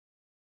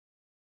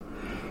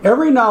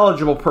Every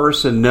knowledgeable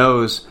person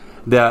knows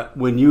that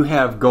when you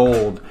have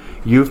gold,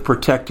 you've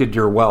protected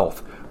your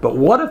wealth. But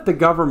what if the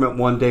government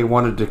one day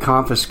wanted to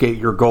confiscate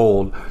your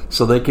gold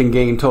so they can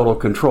gain total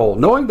control,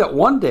 knowing that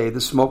one day the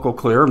smoke will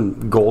clear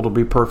and gold will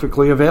be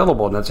perfectly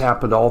available, and that's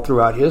happened all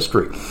throughout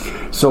history.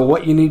 So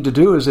what you need to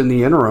do is, in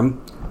the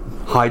interim,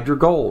 hide your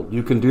gold.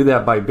 You can do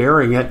that by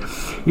burying it.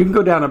 You can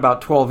go down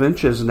about 12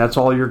 inches, and that's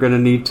all you're going to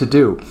need to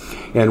do.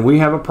 And we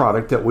have a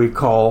product that we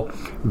call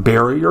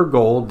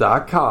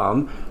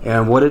buryyourgold.com,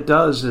 and what it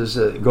does is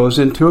it goes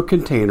into a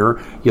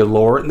container. You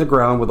lower it in the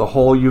ground with a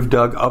hole you've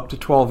dug up to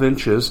 12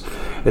 inches.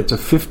 It's a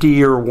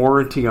 50-year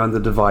warranty on the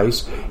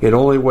device. It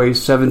only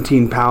weighs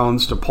 17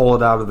 pounds to pull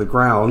it out of the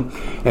ground,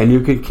 and you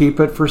can keep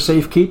it for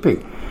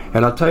safekeeping.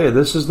 And I'll tell you,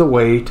 this is the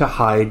way to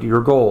hide your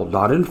gold,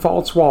 not in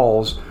false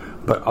walls,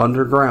 but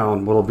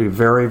underground. Will be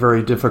very,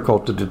 very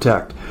difficult to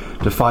detect.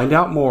 To find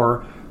out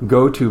more,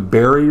 go to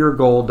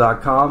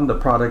buryyourgold.com. The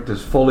product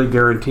is fully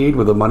guaranteed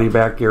with a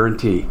money-back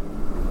guarantee.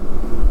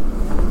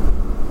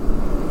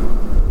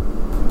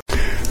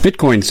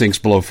 Bitcoin sinks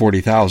below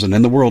 40,000,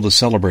 and the world is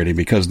celebrating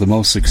because the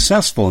most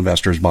successful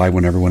investors buy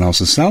when everyone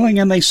else is selling,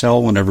 and they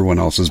sell when everyone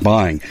else is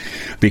buying.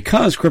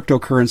 Because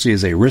cryptocurrency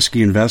is a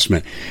risky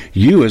investment,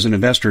 you as an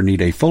investor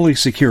need a fully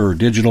secure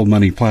digital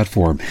money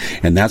platform,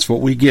 and that's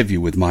what we give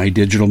you with My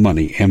Digital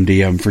Money,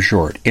 MDM for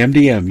short.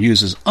 MDM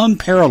uses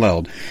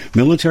unparalleled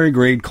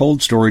military-grade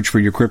cold storage for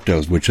your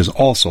cryptos, which is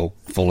also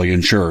fully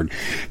insured.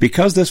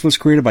 Because this was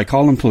created by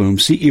Colin Plume,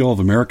 CEO of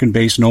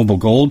American-based Noble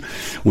Gold,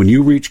 when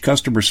you reach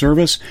customer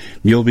service,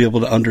 you'll be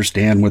able to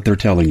understand what they're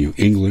telling you.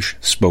 English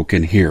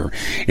spoken here.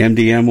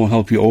 MDM will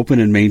help you open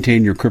and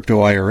maintain your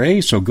crypto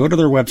IRA, so go to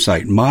their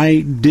website,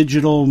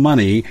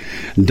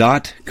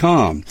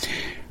 mydigitalmoney.com.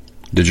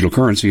 Digital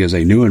currency is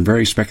a new and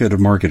very speculative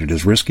market. It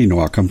is risky.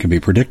 No outcome can be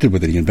predicted.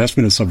 Whether the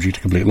investment is subject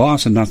to complete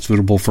loss and not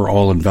suitable for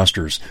all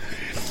investors.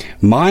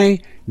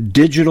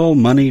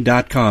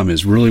 MyDigitalMoney.com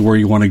is really where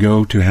you want to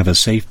go to have a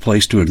safe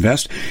place to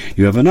invest.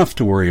 You have enough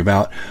to worry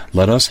about.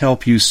 Let us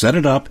help you set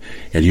it up,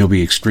 and you'll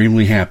be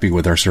extremely happy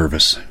with our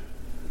service.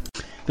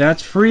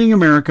 That's freeing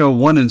America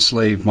one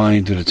enslaved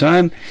mind at a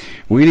time.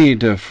 We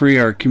need to free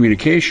our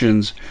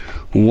communications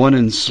one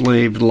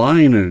enslaved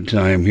line at a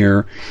time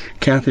here.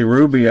 Kathy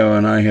Rubio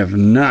and I have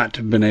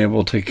not been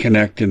able to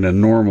connect in the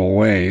normal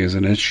ways,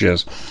 and it's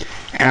just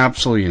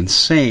absolutely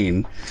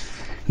insane.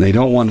 They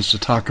don't want us to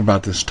talk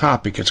about this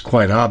topic. It's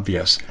quite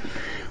obvious.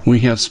 We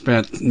have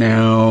spent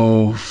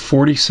now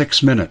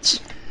 46 minutes,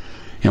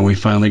 and we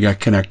finally got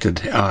connected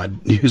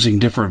using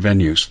different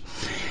venues.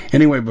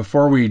 Anyway,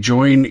 before we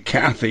join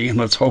Kathy, and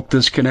let's hope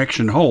this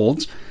connection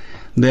holds,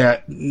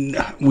 that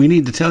we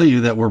need to tell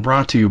you that we're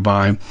brought to you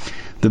by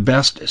the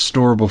best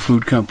storable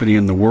food company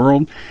in the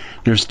world.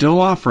 They're still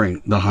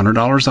offering the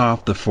 $100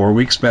 off the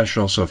 4-week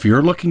special. So if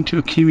you're looking to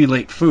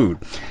accumulate food,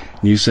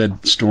 and you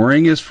said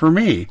storing is for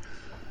me,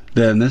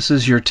 then this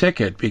is your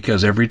ticket,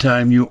 because every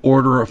time you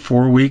order a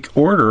 4-week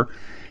order,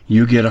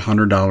 you get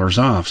 $100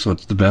 off. So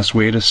it's the best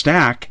way to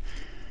stack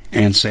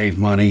and save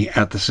money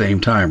at the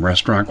same time.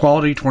 Restaurant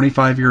quality,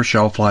 25-year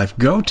shelf life.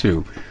 Go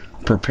to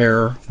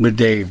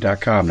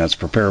preparewithdave.com. That's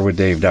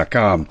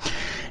preparewithdave.com.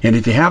 And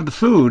if you have the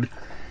food,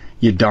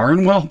 you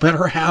darn well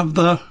better have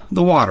the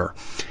water.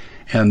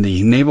 And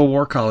the Naval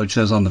War College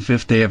says on the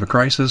 5th day of a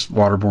crisis,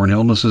 waterborne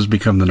illnesses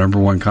become the number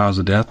one cause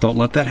of death. Don't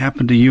let that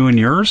happen to you and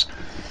yours.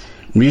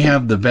 We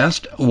have the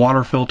best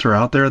water filter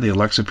out there, the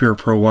Alexa Pure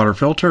Pro water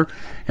filter.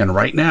 And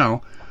right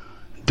now,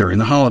 during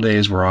the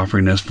holidays, we're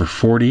offering this for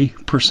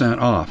 40%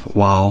 off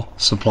while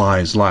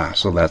supplies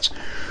last. So that's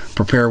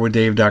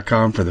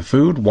preparewithdave.com for the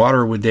food,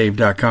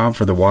 waterwithdave.com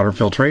for the water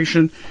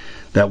filtration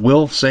that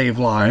will save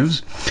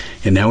lives.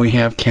 And now we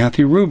have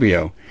Kathy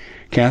Rubio.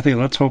 Kathy,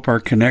 let's hope our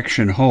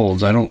connection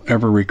holds. I don't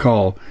ever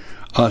recall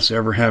us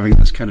ever having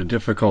this kind of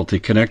difficulty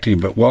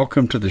connecting, but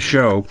welcome to the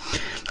show.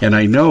 And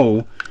I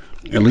know,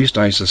 at least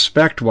I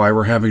suspect, why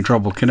we're having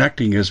trouble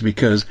connecting is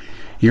because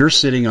you're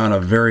sitting on a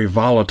very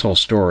volatile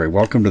story.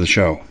 Welcome to the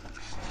show.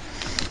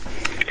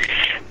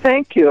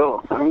 Thank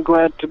you. I'm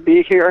glad to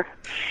be here.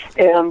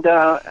 And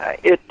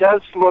it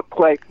does look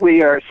like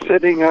we are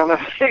sitting on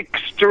an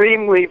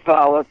extremely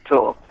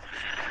volatile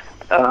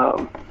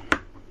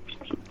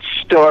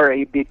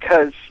story,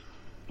 because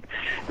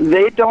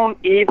they don't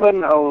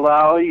even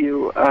allow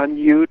you on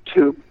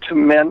YouTube to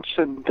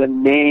mention the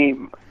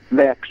name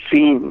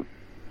vaccine.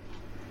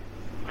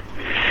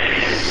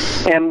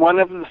 And one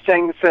of the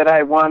things that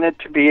I wanted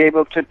to be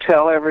able to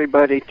tell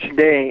everybody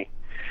today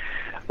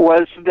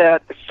was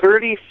that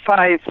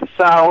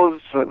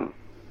 35,000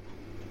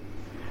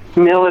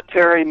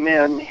 military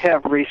men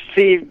have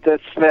received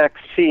this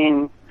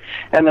vaccine,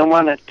 and I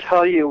want to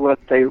tell you what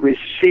they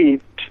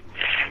received.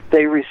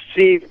 They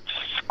received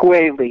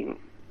squalene.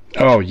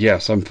 Oh,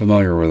 yes, I'm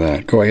familiar with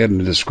that. Go ahead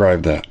and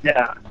describe that.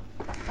 Yeah.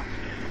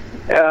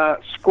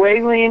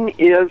 Squalene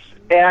is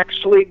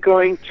actually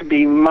going to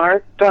be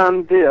marked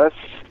on this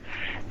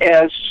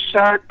as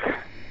shark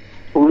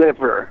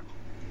liver,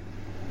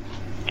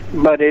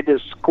 but it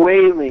is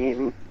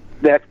squalene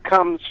that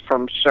comes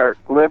from shark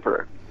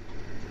liver.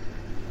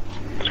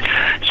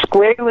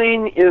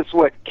 Squalene is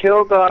what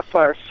killed off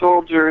our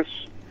soldiers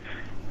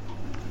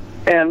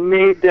and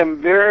made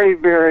them very,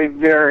 very,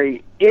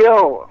 very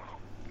ill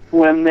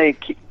when they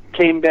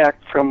came back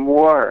from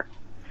war.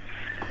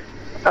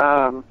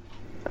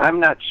 I'm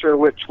not sure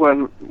which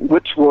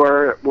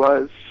war it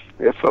was,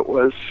 if it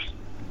was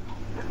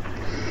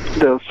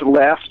the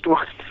last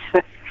one.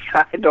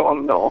 I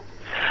don't know.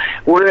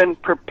 We're in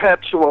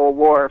perpetual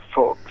war,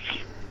 folks.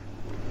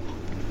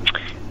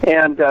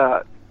 And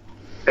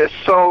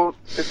so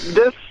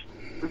this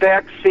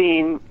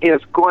vaccine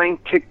is going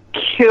to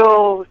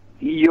kill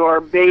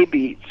your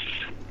babies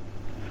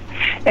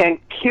and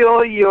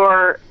kill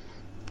your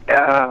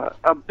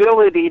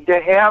ability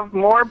to have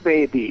more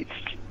babies.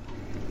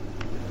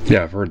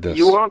 Yeah, I've heard this.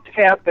 You won't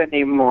have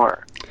any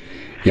more.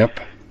 Yep.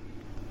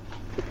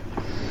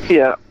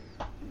 Yeah.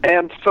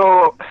 And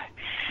so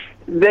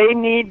they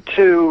need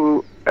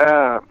to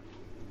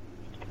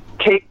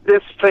take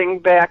this thing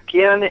back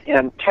in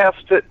and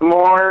test it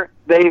more.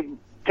 They've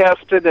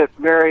tested it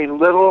very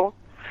little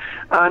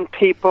on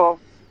people.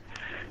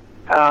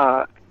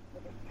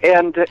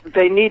 And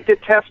they need to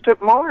test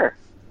it more.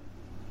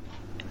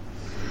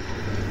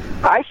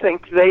 I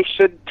think they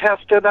should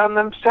test it on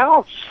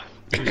themselves.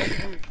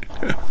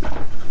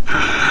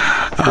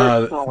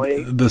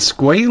 The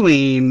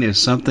squalene is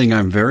something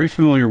I'm very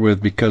familiar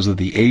with because of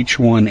the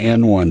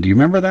H1N1. Do you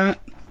remember that?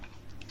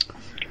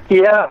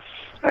 Yes,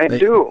 I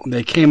do.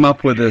 They came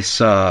up with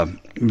this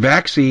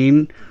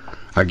vaccine,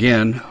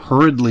 again,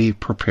 hurriedly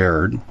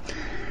prepared.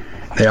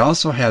 They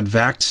also had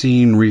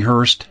vaccine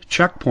rehearsed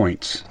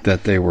checkpoints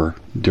that they were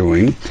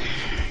doing,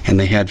 and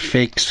they had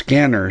fake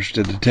scanners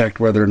to detect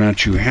whether or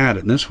not you had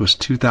it. And this was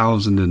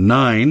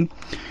 2009.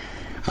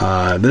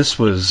 This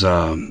was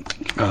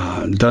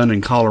done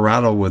in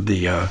Colorado with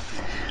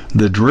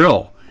the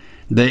drill.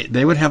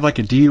 They would have like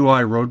a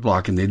DUI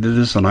roadblock, and they did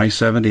this on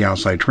I-70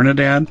 outside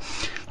Trinidad,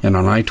 and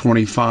on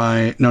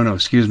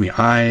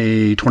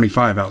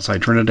I-25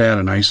 outside Trinidad,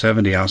 and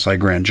I-70 outside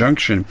Grand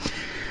Junction.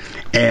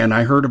 And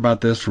I heard about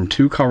this from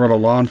two Colorado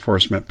law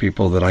enforcement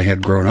people that I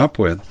had grown up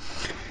with,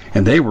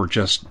 and they were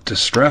just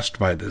distressed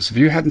by this. If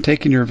you hadn't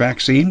taken your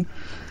vaccine,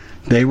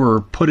 they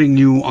were putting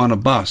you on a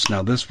bus.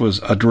 Now, this was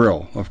a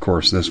drill, of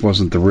course. This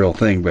wasn't the real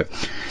thing, but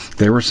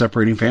they were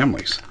separating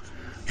families.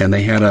 And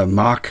they had a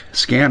mock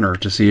scanner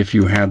to see if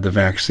you had the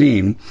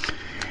vaccine.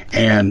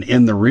 And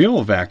in the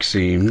real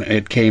vaccine,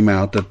 it came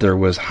out that there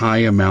was high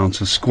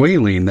amounts of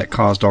squalene that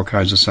caused all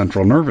kinds of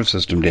central nervous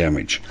system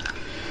damage.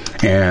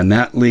 And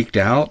that leaked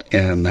out,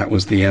 and that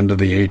was the end of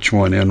the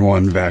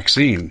H1N1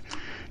 vaccine.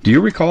 Do you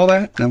recall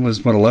that? That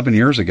was, 11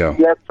 years ago?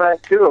 Yes, I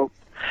do.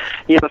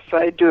 Yes,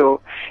 I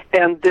do.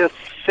 And this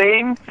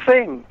same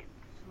thing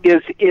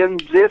is in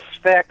this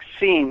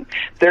vaccine.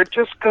 They're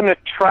just going to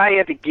try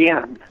it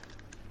again.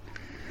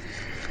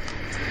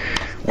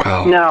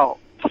 Wow. Now,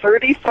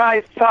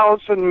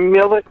 35,000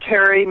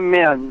 military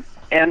men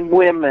and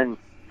women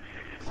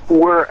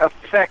were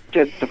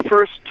affected the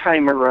first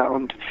time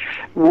around,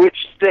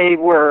 which they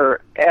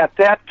were, at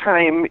that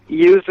time,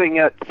 using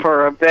it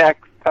for a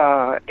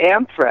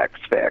anthrax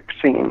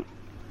vaccine.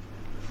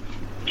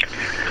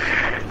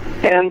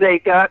 And they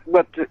got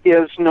what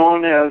is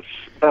known as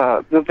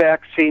the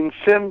vaccine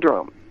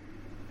syndrome,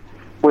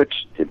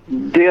 which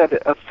did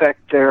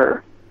affect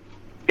their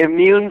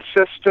immune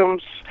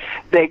systems.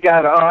 They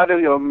got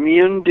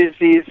autoimmune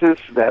diseases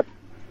that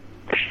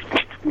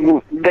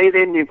they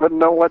didn't even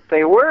know what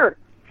they were.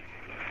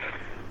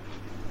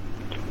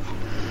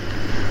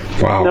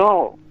 Wow.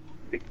 No,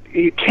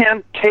 you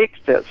can't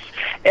take this.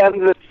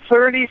 And the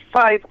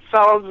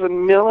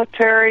 35,000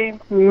 military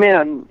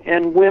men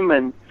and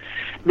women,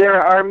 there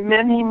are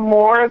many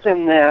more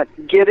than that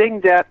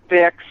getting that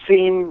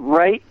vaccine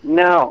right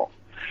now.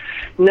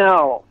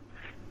 Now,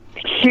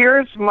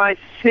 here's my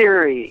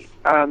theory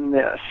on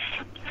this.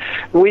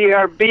 We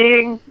are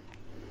being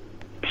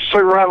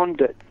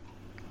surrounded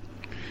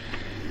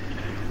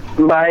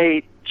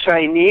by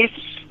Chinese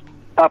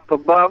up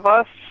above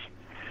us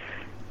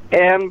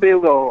and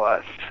below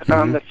us,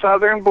 on the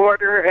southern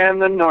border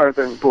and the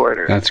northern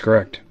border. That's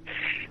correct.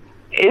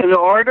 In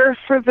order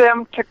for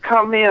them to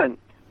come in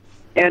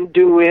and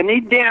do any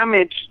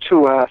damage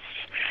to us,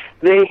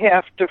 they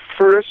have to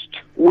first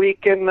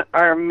weaken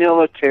our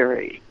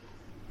military.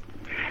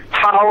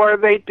 How are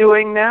they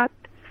doing that?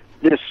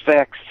 This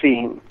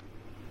vaccine.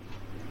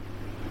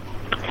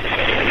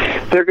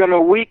 They're going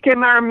to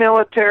weaken our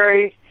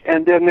military,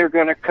 and then they're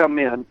going to come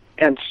in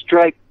and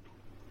strike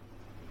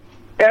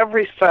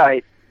every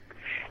side.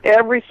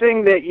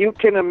 Everything that you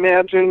can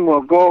imagine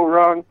will go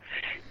wrong.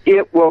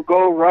 It will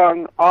go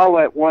wrong all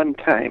at one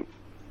time.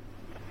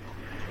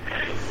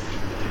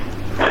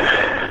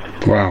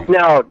 Wow.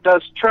 Now,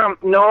 does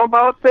Trump know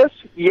about this?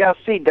 Yes,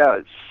 he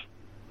does.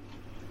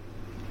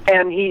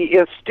 And he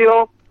is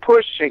still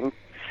pushing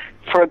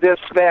for this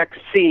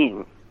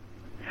vaccine.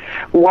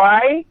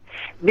 Why?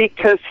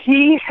 Because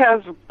he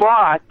has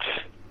bought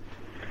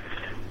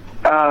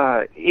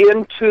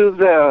into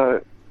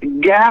the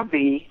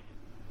Gavi,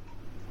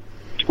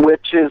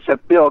 which is a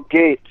Bill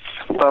Gates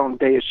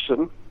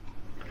foundation.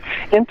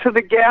 into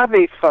the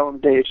Gavi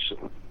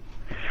Foundation.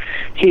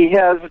 He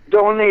has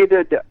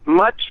donated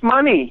much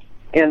money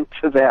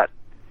into that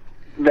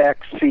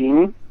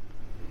vaccine,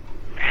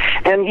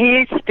 and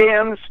he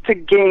stands to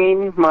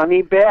gain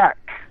money back.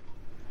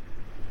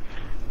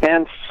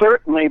 And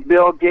certainly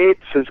Bill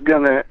Gates is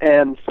going to,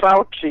 and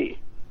Fauci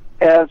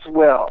as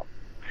well.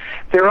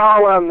 They're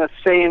all on the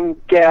same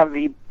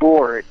Gavi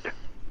board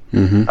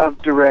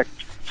of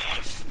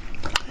directors.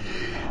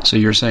 So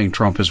you're saying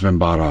Trump has been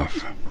bought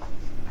off?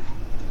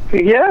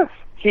 Yes,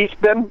 he's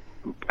been.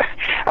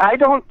 I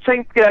don't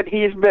think that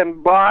he's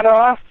been bought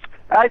off.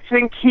 I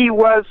think he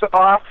was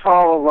off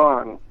all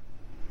along.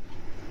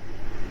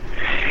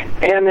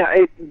 And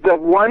the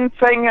one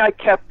thing I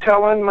kept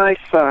telling my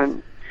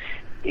son,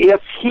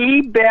 if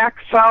he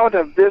backs out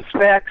of this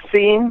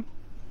vaccine,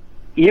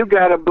 you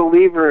got a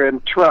believer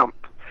in Trump.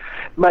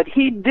 But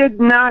he did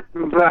not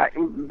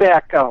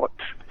back out.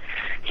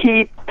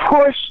 He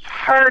pushed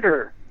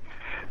harder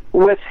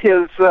with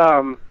his,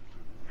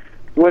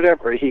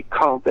 whatever he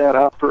called that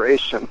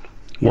operation.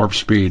 Warp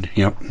speed,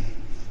 yep.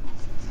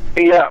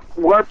 Yeah,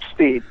 warp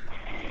speed.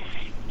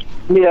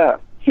 Yeah,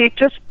 he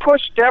just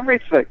pushed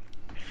everything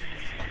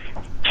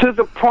to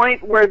the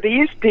point where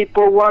these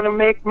people want to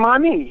make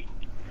money.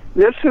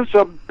 This is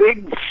a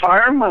big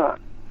pharma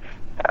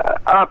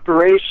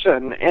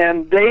operation,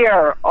 and they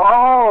are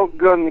all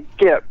going to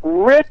get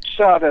rich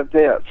out of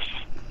this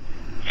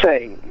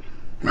thing.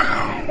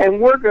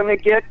 And we're going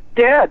to get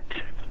dead.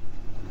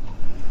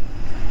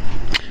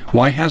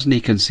 Why hasn't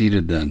he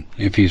conceded then?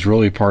 If he's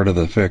really part of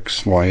the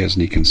fix, why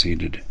hasn't he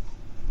conceded?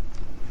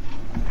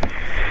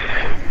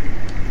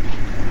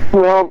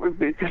 Well,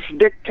 because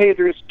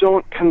dictators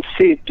don't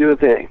concede, do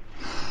they?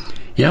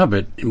 Yeah,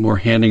 but we're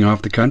handing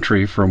off the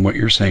country from what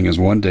you're saying is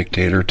one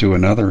dictator to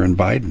another in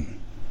Biden.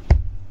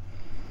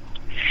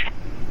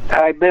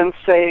 I've been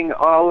saying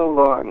all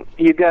along,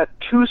 you got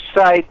two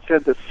sides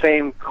of the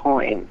same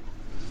coin.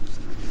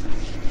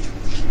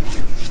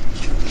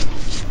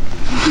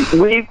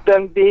 We've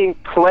been being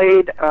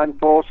played on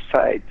both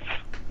sides.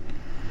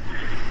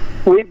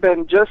 We've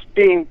been just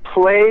being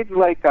played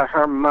like a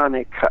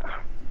harmonica.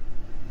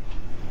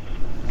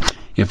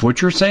 If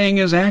what you're saying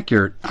is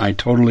accurate, I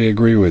totally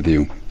agree with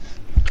you.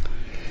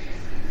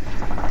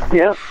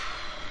 Yep.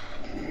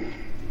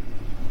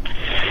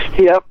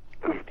 Yep.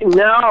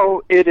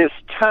 Now it is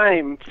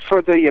time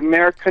for the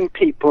American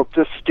people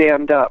to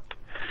stand up.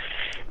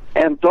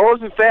 And those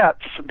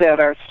vets that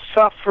are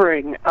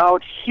suffering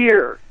out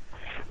here,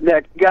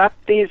 that got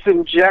these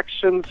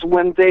injections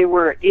when they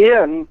were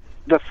in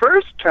the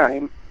first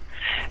time,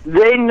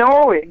 they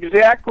know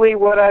exactly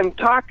what I'm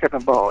talking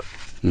about.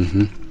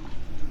 Mm-hmm.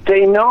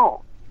 They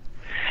know.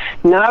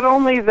 Not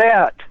only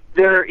that,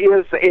 there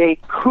is a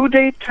coup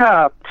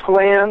d'etat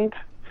planned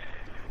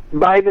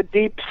by the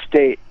deep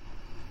state.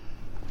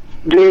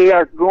 They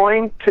are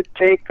going to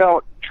take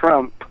out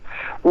Trump.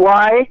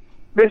 Why?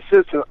 This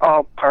is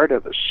all part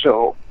of the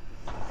show.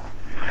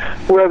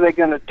 Where are they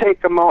going to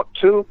take him out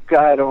to?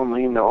 God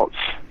only knows.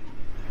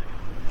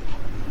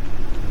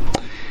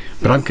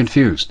 But I'm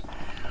confused.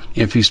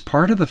 If he's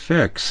part of the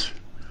fix,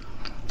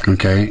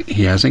 okay,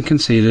 he hasn't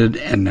conceded,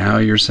 and now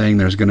you're saying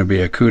there's going to be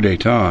a coup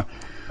d'etat,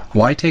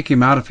 why take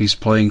him out if he's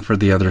playing for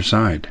the other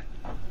side?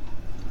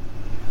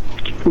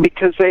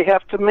 Because they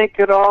have to make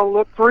it all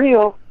look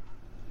real.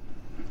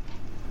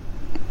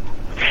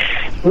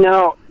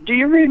 Now, do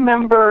you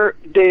remember,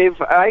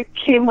 Dave, I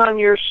came on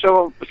your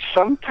show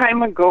some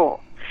time ago,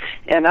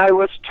 and I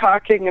was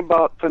talking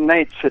about the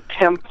Knights of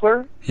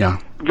Templar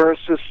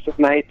versus the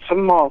Knights of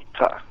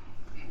Malta.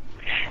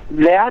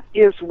 That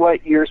is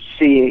what you're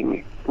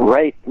seeing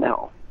right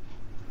now.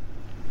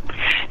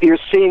 You're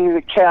seeing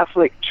the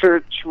Catholic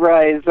Church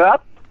rise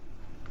up,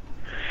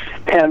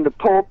 and the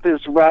Pope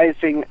is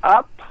rising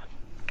up,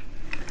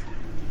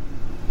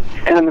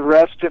 and the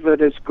rest of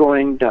it is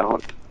going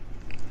down.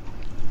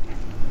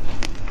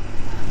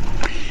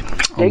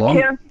 They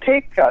can't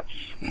take us.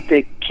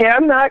 They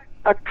cannot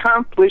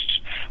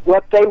accomplish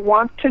what they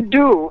want to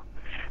do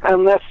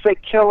unless they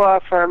kill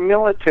off our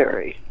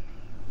military.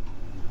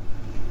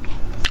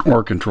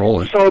 Or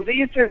control it. So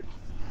these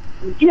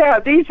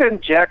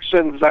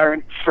injections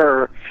aren't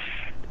for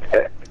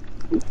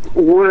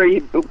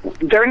worried.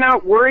 They're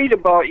not worried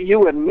about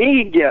you and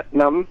me getting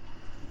them.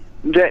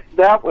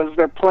 That was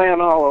their plan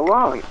all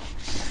along.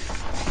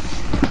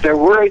 They're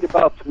worried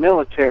about the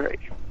military.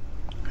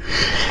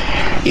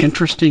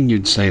 Interesting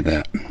you'd say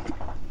that.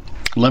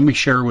 Let me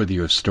share with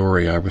you a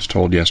story I was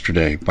told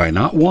yesterday by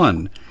not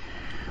one,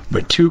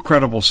 but two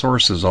credible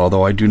sources,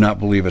 although I do not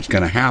believe it's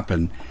going to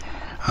happen.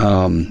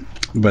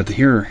 But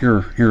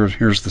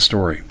here's the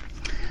story.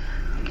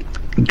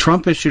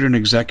 Trump issued an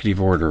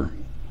executive order,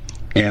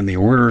 and the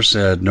order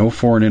said no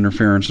foreign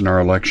interference in our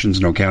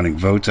elections, no counting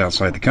votes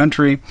outside the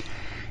country,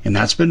 and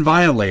that's been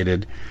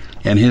violated,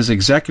 and his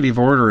executive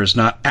order is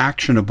not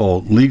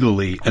actionable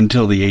legally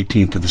until the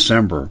 18th of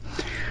December.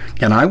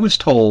 And I was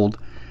told,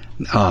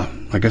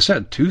 like I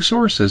said, two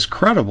sources,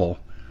 credible,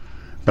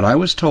 But I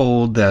was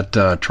told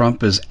that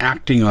Trump is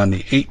acting on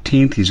the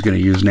 18th. He's going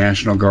to use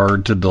National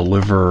Guard to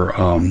deliver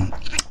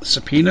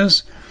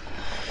subpoenas.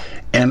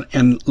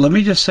 And let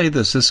me just say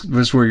this. This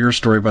is where your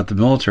story about the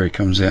military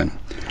comes in.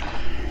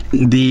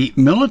 The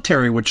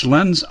military, which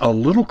lends a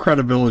little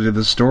credibility to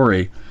the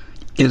story,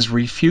 is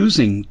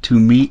refusing to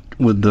meet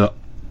with the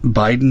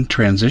Biden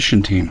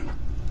transition team,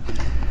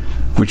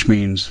 which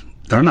means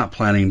they're not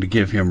planning to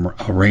give him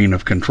a reign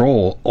of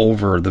control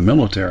over the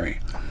military.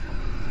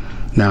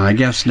 Now, I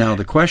guess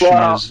the question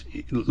is,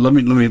 let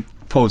me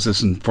pose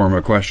this in form of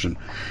a question.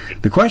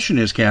 The question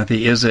is,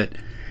 Kathy, is it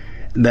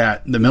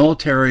that the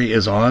military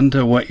is on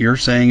to what you're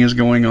saying is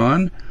going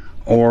on,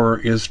 or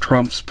is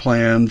Trump's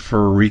plan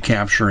for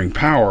recapturing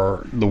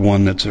power the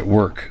one that's at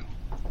work?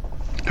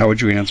 How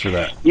would you answer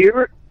that?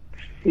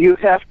 You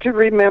have to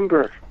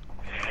remember,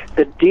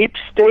 the deep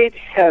state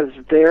has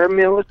their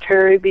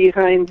military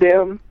behind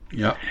them,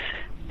 yep,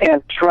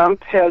 and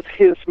Trump has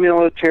his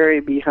military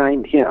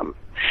behind him.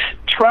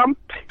 Trump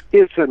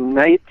is a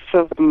Knights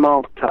of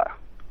Malta.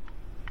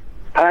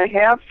 I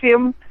have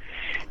him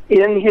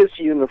in his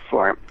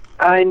uniform.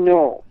 I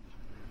know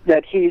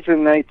that he's a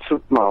Knights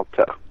of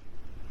Malta.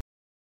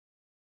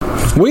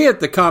 We at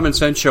the Common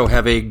Sense Show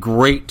have a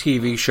great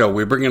TV show.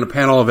 We bring in a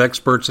panel of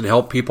experts and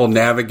help people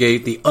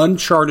navigate the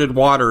uncharted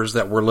waters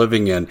that we're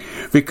living in.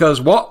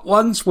 Because what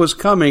once was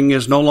coming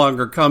is no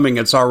longer coming.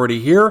 It's already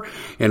here,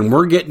 and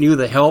we're getting you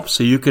the help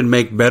so you can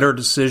make better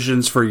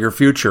decisions for your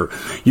future.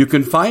 You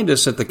can find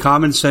us at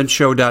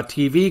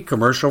thecommonsenseshow.tv,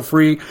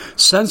 commercial-free,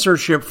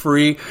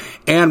 censorship-free,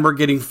 and we're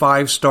getting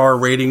 5-star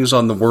ratings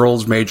on the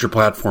world's major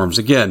platforms.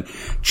 Again,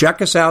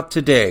 check us out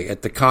today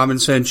at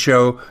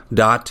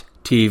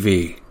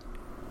thecommonsenseshow.tv.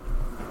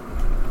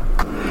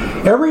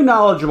 Every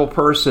knowledgeable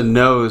person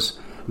knows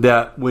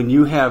that when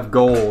you have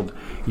gold,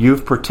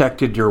 you've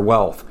protected your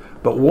wealth.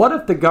 But what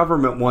if the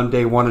government one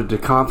day wanted to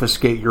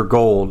confiscate your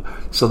gold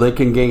so they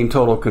can gain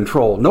total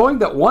control, knowing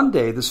that one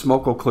day the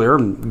smoke will clear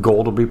and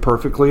gold will be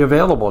perfectly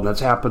available, and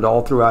that's happened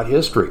all throughout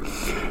history.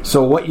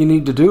 So what you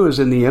need to do is,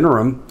 in the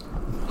interim,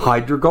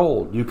 hide your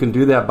gold. You can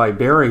do that by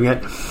burying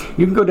it.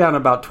 You can go down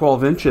about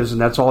 12 inches, and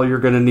that's all you're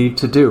going to need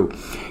to do.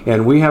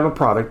 And we have a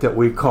product that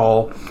we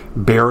call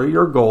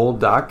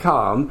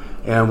buryyourgold.com,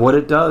 and what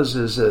it does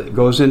is it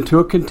goes into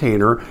a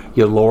container.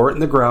 You lower it in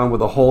the ground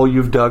with a hole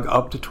you've dug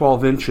up to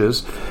 12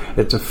 inches.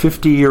 It's a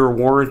 50-year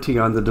warranty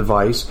on the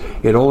device.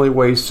 It only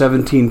weighs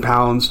 17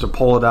 pounds to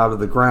pull it out of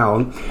the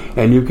ground,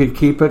 and you can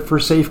keep it for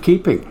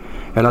safekeeping.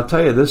 And I'll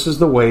tell you, this is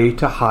the way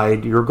to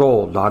hide your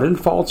gold, not in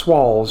false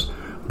walls,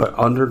 but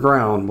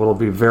underground. Will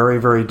be very,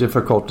 very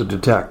difficult to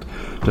detect.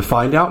 To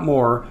find out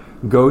more,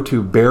 go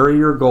to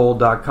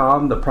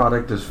buryyourgold.com. The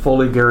product is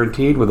fully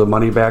guaranteed with a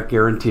money-back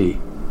guarantee.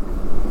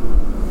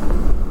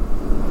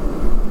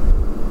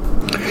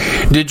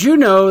 Did you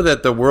know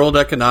that the World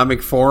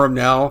Economic Forum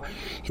now,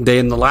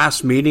 in the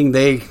last meeting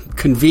they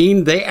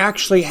convened, they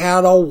actually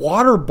had a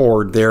water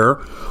board there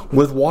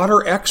with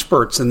water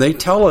experts, and they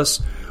tell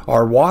us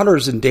our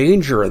water's in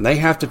danger and they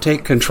have to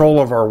take control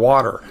of our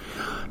water.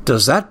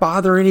 Does that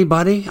bother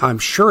anybody? I'm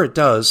sure it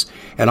does.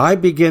 And I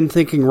begin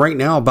thinking right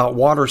now about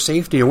water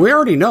safety. And we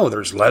already know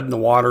there's lead in the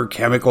water,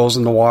 chemicals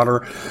in the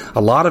water.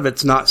 A lot of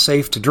it's not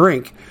safe to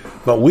drink.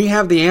 But we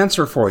have the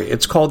answer for you.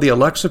 It's called the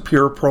Alexa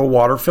Pure Pro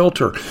Water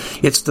Filter.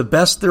 It's the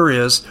best there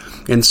is,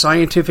 and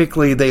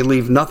scientifically they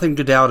leave nothing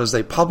to doubt as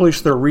they publish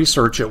their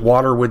research at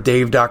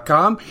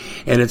waterwithdave.com,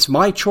 and it's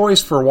my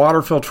choice for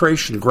water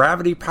filtration.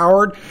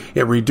 Gravity-powered,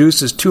 it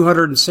reduces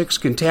 206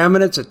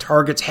 contaminants, it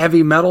targets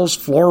heavy metals,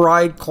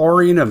 fluoride,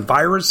 chlorine, and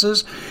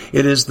viruses.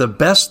 It is the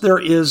best there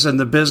is in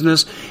the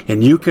business,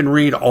 and you can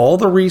read all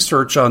the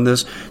research on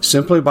this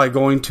simply by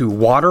going to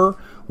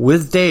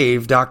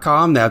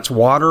waterwithdave.com. That's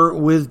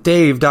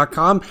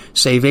waterwithdave.com.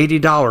 Save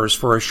 $80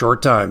 for a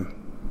short time.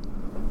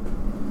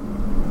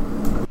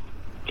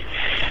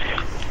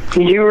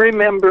 You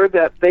remember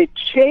that they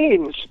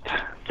changed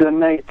the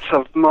Knights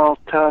of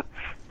Malta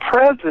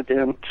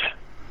president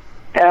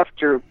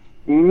after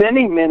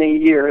many, many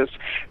years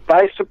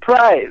by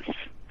surprise,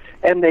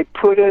 and they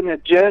put in a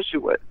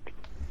Jesuit.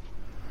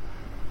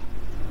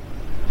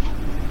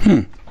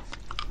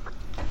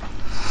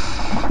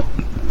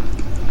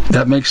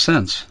 That makes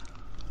sense.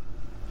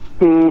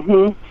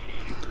 Mm-hmm.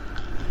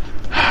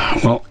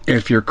 Well,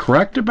 if you're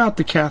correct about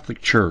the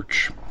Catholic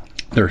Church,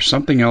 there's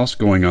something else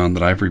going on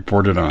that I've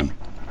reported on.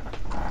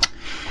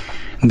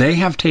 They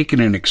have taken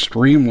an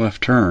extreme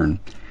left turn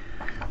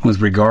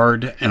with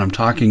regard, and I'm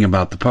talking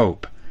about the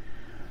Pope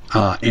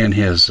and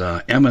his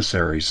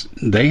emissaries.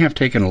 They have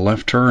taken a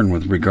left turn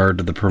with regard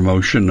to the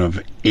promotion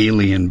of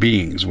alien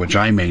beings, which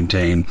I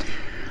maintain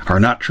are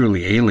not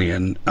truly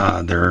alien.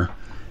 They're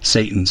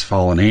Satan's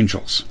fallen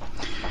angels,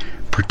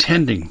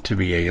 pretending to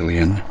be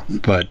alien,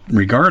 but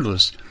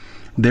regardless,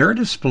 they're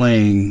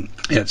displaying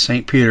at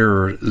St.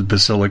 Peter's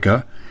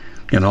Basilica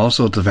and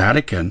also at the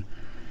Vatican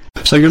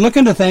So you're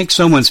looking to thank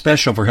someone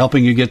special for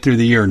helping you get through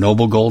the year.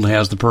 Noble Gold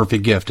has the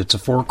perfect gift. It's a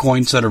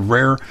 4-coin set of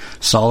rare,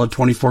 solid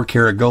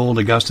 24-karat gold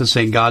Augustus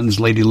St. Gaudens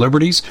Lady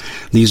Liberties.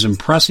 These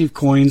impressive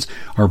coins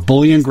are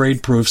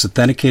bullion-grade proofs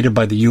authenticated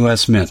by the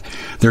U.S. Mint.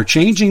 They're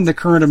changing the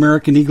current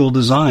American Eagle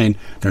design.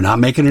 They're not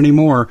making any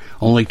more.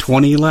 Only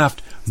 20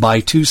 left. Buy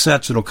 2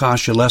 sets. It'll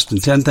cost you less than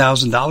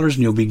 $10,000, and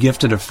you'll be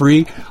gifted a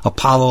free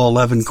Apollo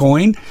 11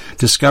 coin.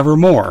 Discover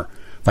more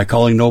by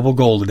calling Noble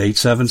Gold at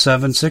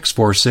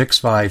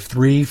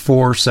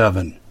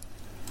 877-646-5347.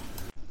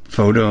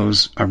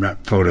 Photos, or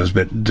not photos,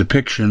 but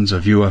depictions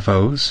of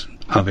UFOs,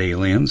 of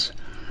aliens,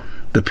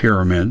 the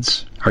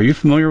pyramids. Are you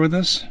familiar with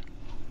this?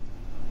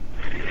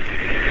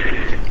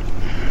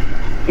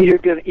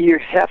 You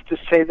have to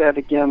say that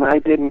again. I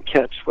didn't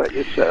catch what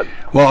you said.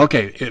 Well,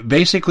 okay.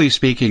 Basically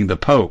speaking, the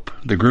Pope,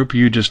 the group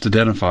you just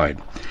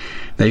identified,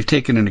 they've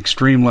taken an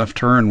extreme left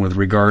turn with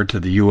regard to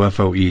the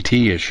UFO ET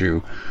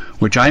issue,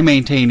 which I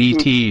maintain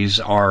ETs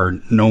are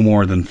no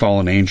more than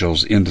fallen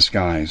angels in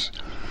disguise.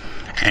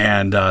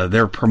 And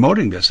they're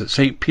promoting this. At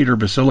St. Peter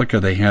Basilica,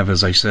 they have,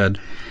 as I said,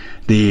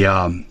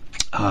 the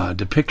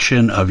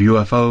depiction of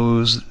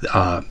UFOs,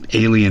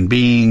 alien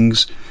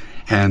beings,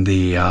 and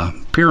the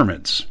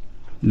pyramids.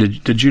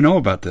 Did you know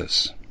about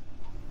this?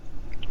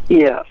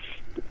 Yes.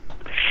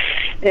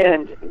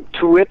 And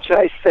to which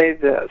I say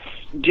this.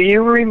 Do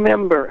you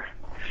remember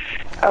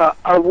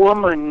a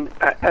woman,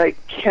 I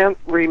can't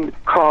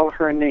recall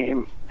her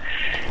name,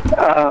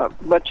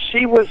 but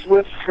she was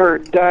with her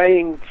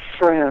dying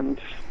friend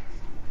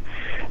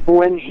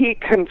when he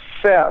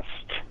confessed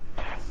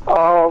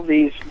all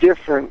these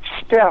different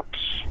steps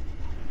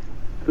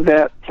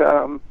that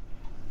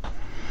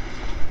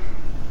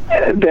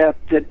that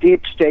the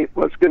deep state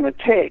was going to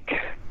take.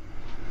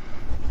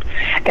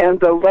 And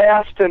the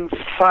last and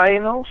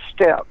final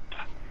step,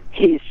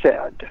 he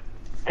said,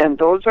 and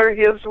those are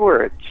his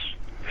words,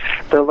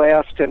 the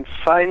last and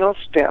final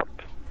step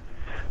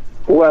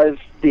was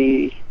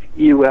the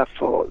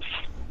UFOs.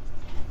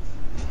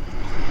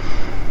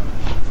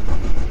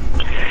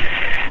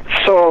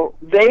 So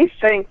they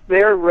think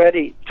they're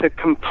ready to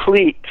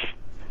complete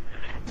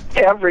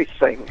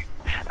everything.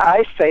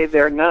 I say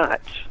they're not.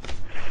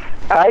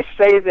 I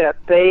say that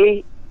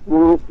they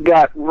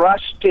got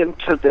rushed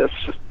into this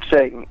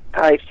thing.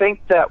 I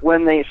think that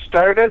when they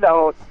started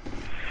out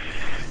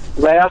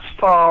last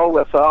fall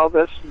with all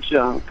this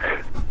junk,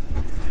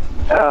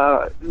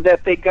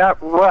 that they got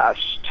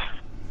rushed,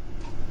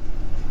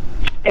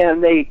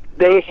 and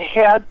they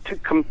had to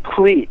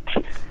complete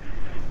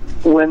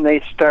when they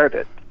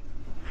started.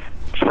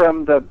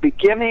 From the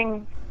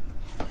beginning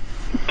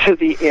to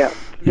the end,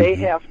 they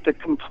have to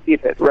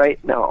complete it right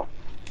now.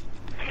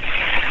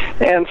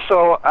 And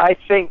so I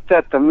think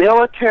that the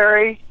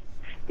military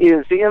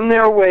is in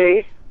their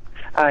way.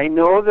 I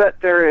know that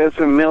there is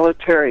a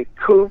military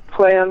coup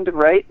planned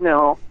right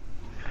now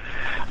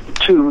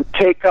to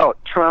take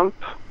out Trump,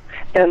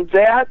 and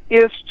that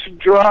is to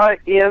draw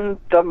in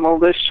the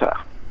militia.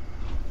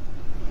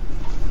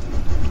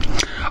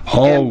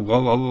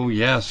 Oh,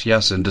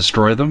 yes, and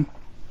destroy them?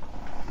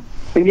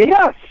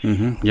 Yes.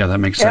 Mm-hmm. Yeah, that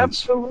makes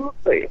sense.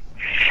 Absolutely.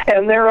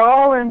 And they're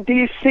all in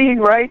D.C.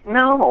 right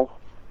now.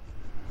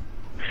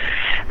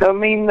 I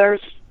mean, there's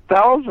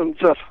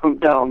thousands of them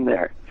down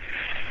there.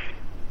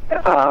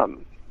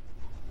 And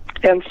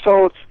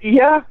so,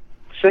 yeah,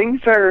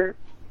 things are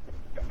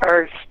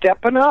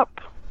stepping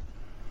up.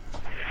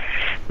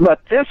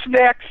 But this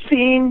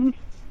vaccine,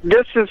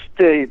 this is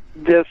the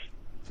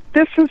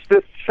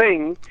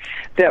thing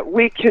that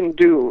we can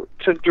do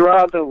to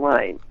draw the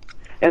line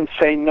and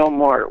say no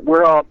more.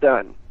 We're all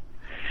done.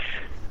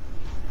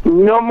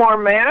 No more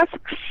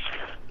masks,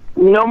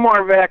 no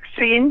more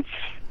vaccines,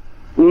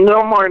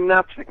 no more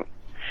nothing.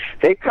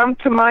 They come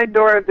to my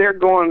door, they're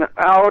going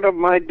out of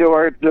my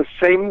door the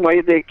same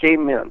way they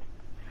came in.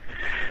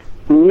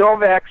 No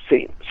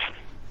vaccines.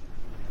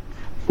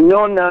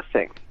 No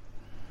nothing.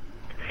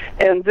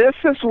 And this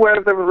is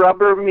where the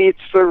rubber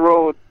meets the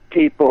road,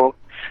 people.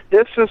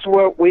 This is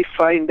what we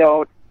find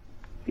out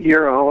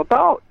you're all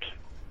about.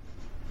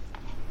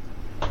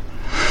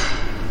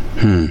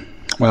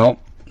 Well,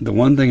 the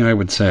one thing I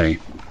would say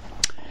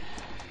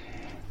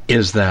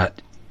is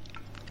that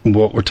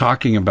what we're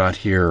talking about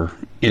here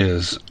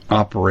is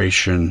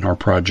Operation or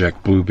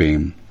Project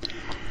Bluebeam.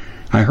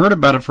 I heard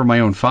about it from my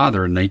own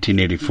father in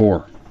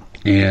 1984,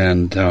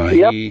 and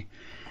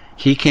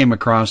he came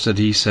across it.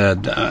 He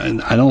said,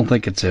 I don't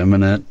think it's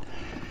imminent.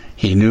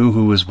 He knew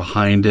who was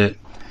behind it.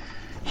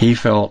 He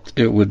felt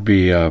it would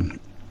be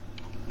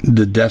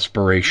the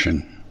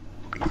desperation.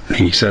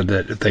 He said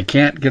that if they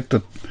can't get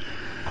the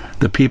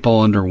people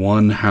under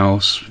one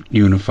house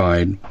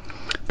unified,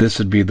 this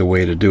would be the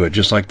way to do it,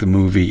 just like the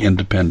movie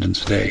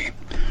Independence Day,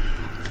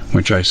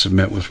 which I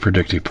submit was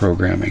predictive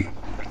programming.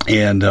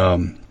 And at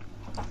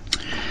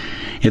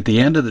the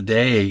end of the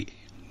day,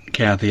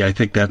 Kathy, I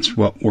think that's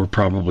what we're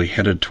probably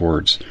headed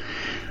towards.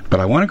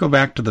 But I want to go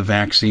back to the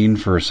vaccine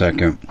for a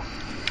second.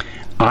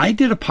 I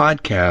did a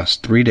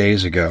podcast 3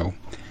 days ago,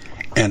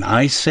 and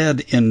I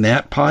said in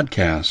that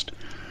podcast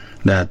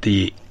that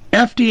the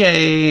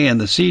FDA and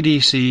the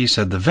CDC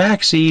said the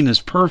vaccine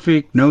is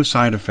perfect, no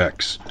side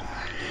effects.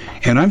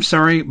 And I'm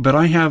sorry, but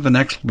I have an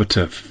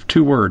expletive.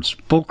 2 words,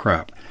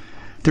 bullcrap.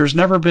 There's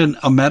never been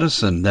a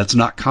medicine that's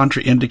not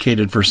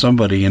contraindicated for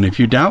somebody. And if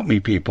you doubt me,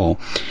 people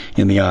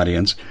in the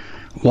audience,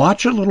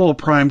 watch a little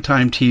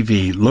primetime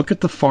TV, look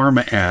at the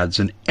pharma ads,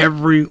 and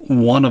every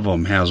one of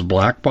them has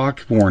black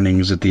box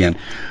warnings at the end.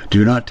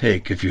 Do not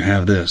take if you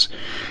have this.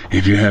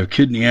 If you have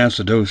kidney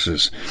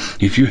acidosis,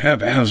 if you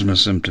have asthma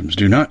symptoms,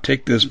 do not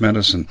take this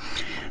medicine.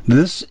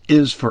 This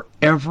is for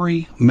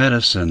every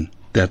medicine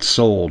that's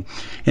sold.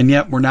 And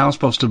yet we're now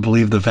supposed to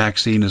believe the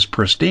vaccine is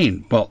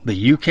pristine. Well,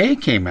 the UK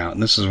came out,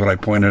 and this is what I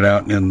pointed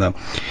out in the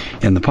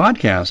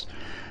podcast.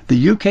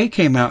 The UK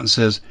came out and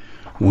says,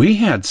 we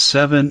had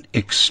 7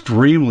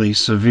 extremely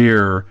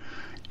severe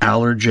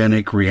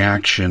allergenic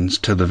reactions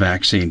to the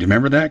vaccine. Do you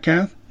remember that,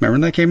 Kath? Remember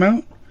when that came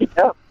out?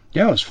 Yeah.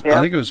 Yeah, I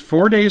think it was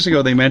 4 days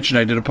ago they mentioned.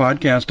 I did a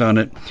podcast on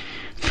it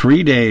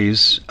 3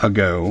 days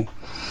ago.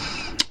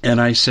 And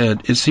I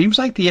said, it seems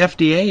like the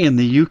FDA in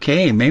the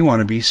UK may want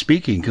to be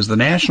speaking, because the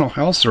National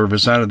Health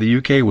Service out of the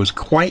UK was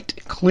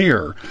quite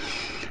clear.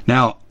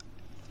 Now,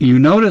 you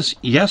notice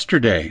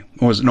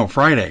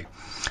Friday,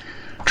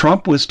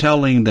 Trump was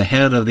telling the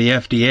head of the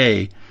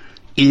FDA,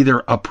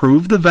 either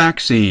approve the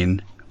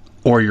vaccine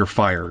or you're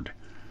fired.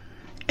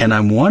 And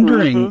I'm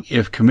wondering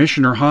if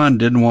Commissioner Hahn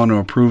didn't want to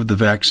approve the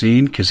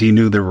vaccine because he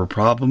knew there were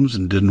problems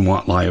and didn't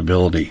want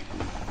liability.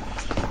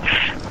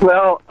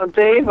 Well,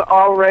 they've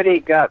already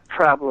got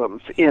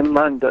problems in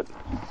London.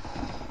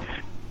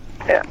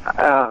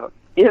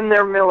 In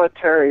their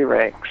military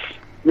ranks,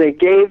 they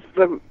gave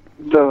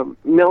the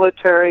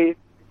military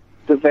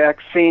the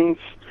vaccines,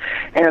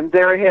 and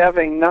they're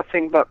having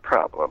nothing but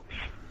problems.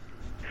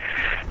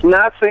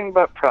 Nothing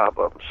but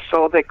problems.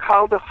 So they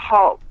called a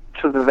halt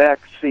to the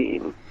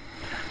vaccine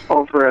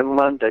over in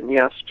London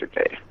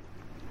yesterday.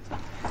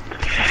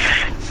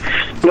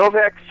 No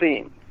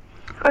vaccine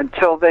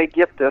until they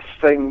get this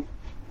thing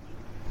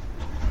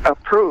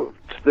approved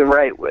the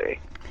right way.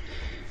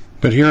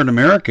 But here in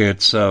America,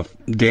 it's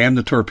damn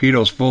the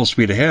torpedoes, full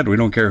speed ahead. We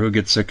don't care who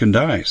gets sick and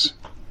dies.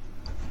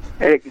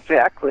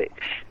 Exactly.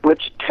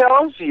 Which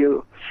tells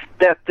you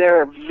that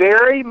they're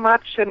very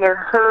much in a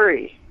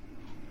hurry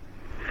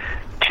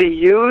to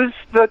use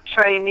the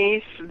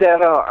Chinese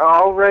that are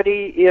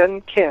already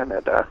in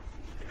Canada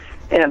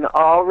and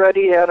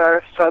already at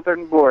our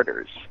southern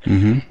borders.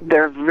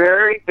 They're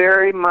very,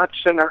 very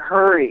much in a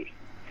hurry.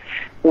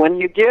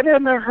 When you get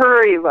in a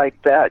hurry like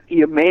that,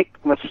 you make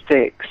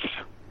mistakes.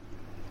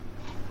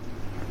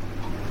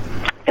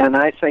 And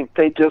I think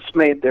they just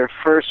made their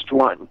first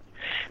one.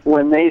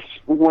 When they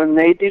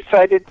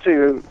decided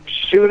to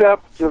shoot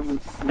up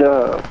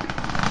the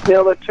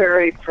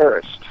military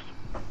first.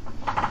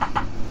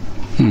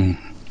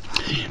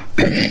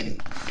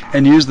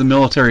 And use the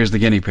military as the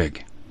guinea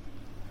pig.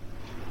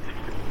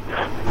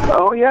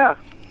 Oh, yeah.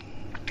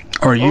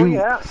 Or you? Oh,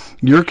 yeah.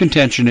 Your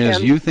contention is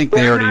and you think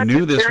they already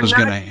knew this was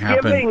going to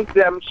happen. They're not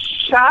giving them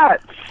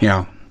shots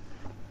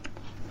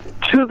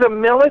to the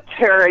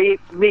military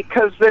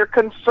because they're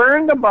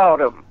concerned about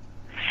them.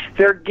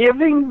 They're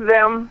giving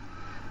them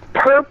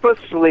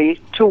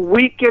purposely to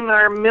weaken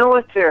our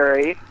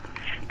military,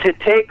 to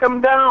take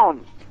them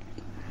down,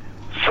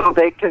 so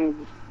they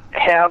can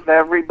have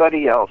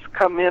everybody else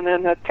come in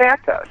and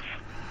attack us.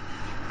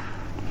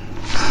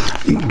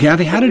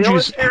 Kathy, how did you...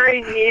 The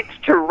military needs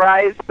to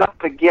rise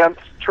up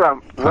against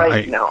Trump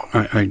now.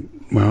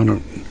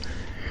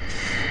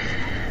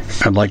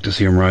 I'd like to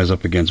see him rise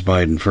up against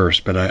Biden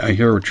first, but I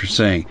hear what you're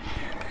saying.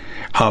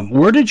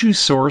 Where did you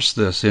source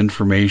this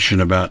information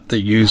about the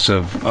use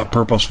of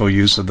purposeful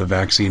use of the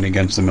vaccine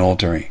against the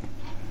military?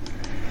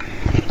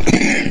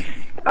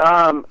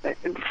 From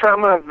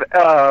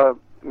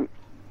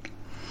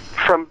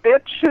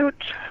BitChute,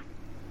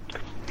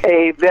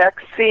 a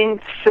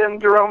vaccine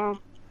syndrome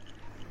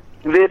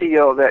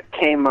video that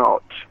came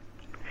out.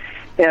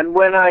 And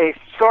when I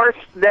sourced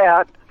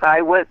that,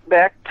 I went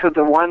back to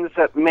the ones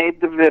that made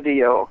the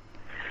video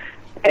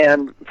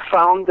and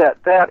found that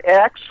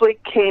actually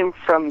came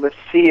from the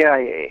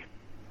CIA.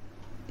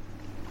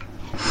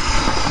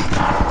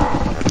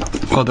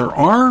 Well, there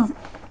are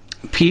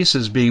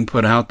pieces being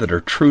put out that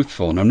are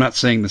truthful, and I'm not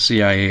saying the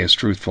CIA is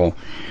truthful.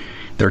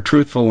 They're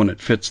truthful when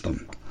it fits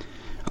them.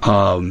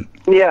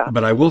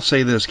 But I will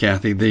say this,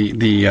 Kathy,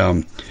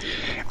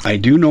 I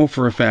do know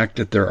for a fact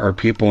that there are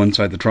people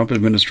inside the Trump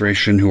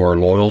administration who are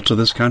loyal to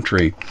this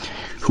country,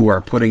 who are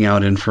putting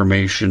out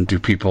information to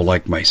people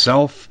like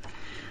myself,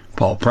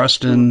 Paul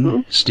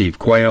Preston, Steve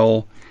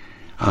Quayle.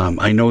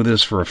 I know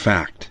this for a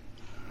fact.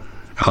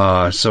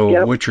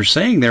 What you're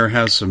saying there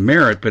has some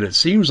merit, but it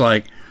seems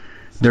like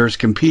there's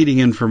competing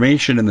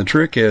information, and the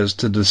trick is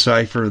to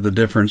decipher the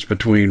difference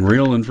between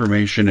real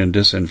information and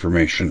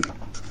disinformation.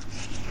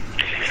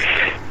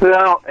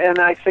 Well, and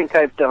I think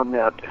I've done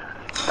that.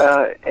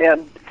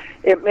 And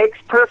it makes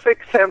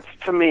perfect sense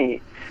to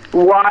me.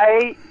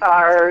 Why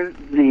are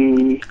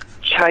the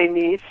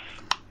Chinese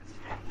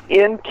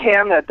in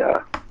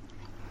Canada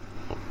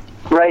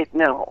right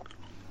now?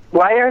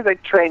 Why are they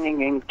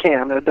training in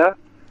Canada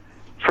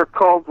for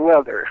cold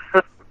weather?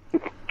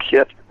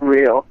 Get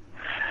real.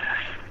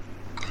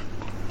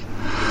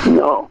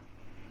 No.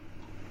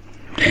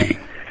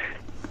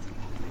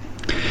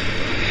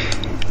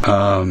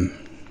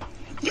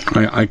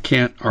 I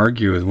can't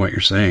argue with what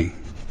you're saying.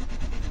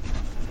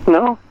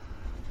 No.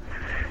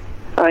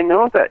 I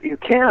know that you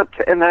can't,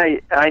 and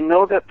I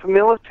know that the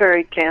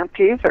military can't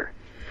either.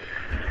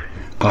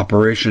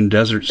 Operation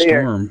Desert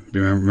Storm, do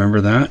you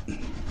remember that?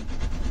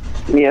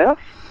 Yes.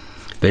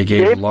 They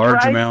gave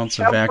large amounts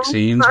of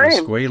vaccines with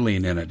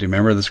squalene in it. Do you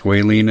remember the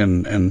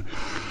squalene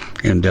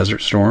in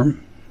Desert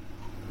Storm?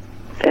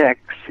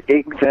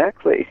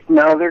 Exactly.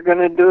 Now they're going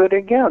to do it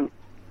again.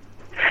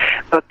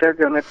 But they're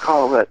going to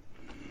call it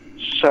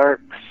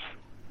shark's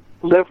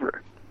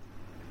liver.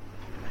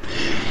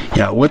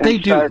 Yeah, what they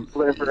do. Shark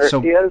liver is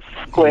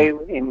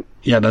squalene.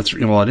 Yeah,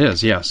 it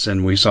is, yes.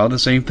 And we saw the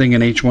same thing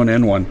in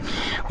H1N1.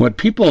 What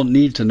people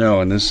need to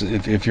know, and this,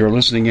 if you're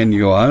listening in,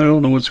 you go, I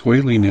don't know what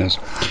squalene is.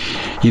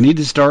 You need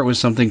to start with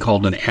something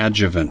called an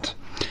adjuvant.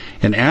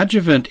 An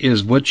adjuvant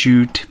is what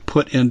you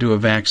put into a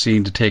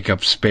vaccine to take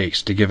up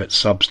space, to give it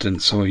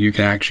substance, so you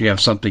can actually have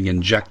something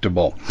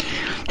injectable.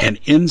 And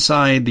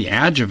inside the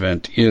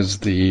adjuvant is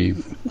the,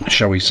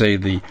 shall we say,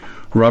 the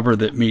rubber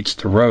that meets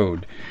the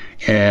road.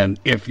 And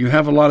if you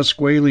have a lot of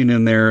squalene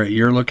in there,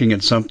 you're looking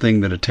at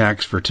something that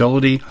attacks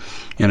fertility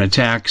and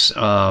attacks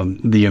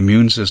the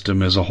immune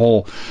system as a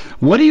whole.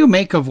 What do you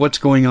make of what's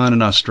going on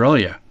in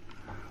Australia,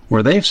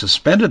 where they've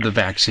suspended the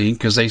vaccine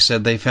because they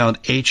said they found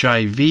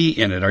HIV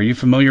in it? Are you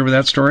familiar with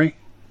that story?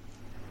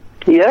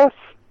 Yes.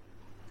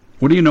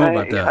 What do you know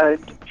about that? I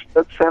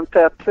just sent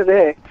that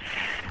today.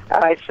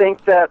 I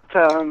think that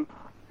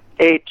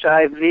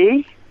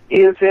HIV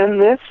is in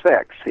this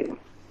vaccine.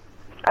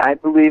 I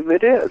believe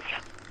it is.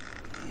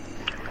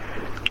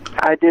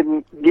 I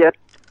didn't get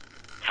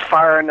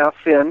far enough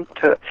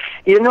into...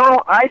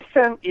 I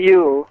sent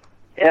you,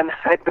 and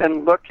I've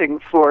been looking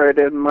for it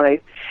in my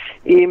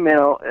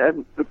email,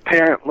 and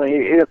apparently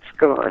it's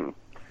gone.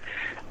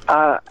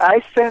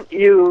 I sent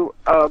you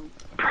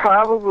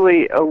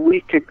probably a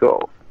week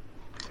ago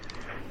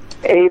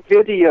a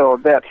video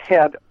that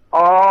had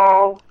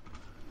all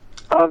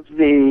of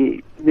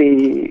the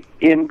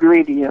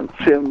ingredients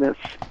in this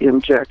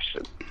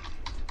injection.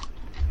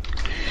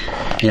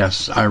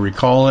 Yes, I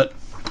recall it.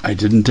 I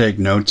didn't take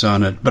notes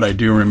on it, but I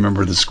do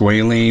remember the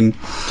squalene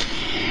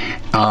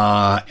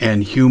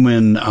and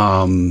human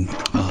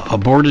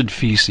aborted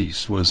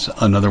feces was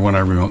another one I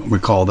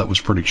recall that was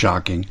pretty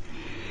shocking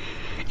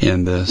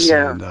in this.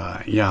 Yeah. And,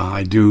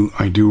 I do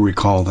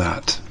recall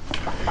that.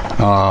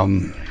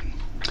 I'm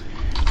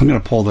going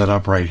to pull that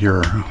up right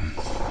here.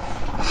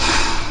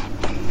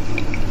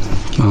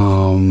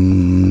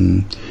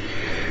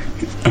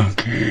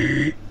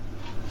 Okay.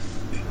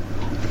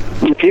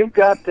 If you've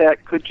got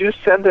that, could you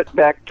send it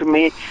back to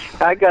me?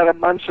 I got a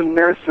bunch of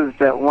nurses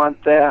that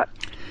want that.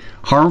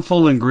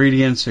 Harmful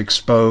ingredients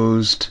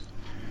exposed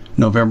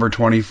November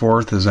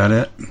 24th, is that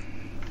it?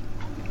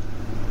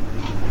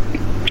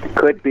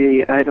 Could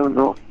be, I don't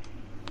know.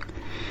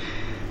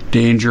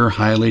 Danger,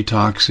 highly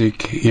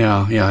toxic.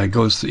 Yeah, it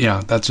goes,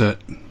 that's it.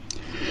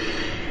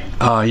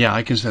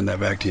 I can send that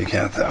back to you,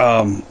 Kath.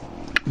 I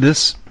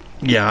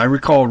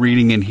recall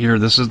reading in here,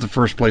 this is the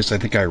first place I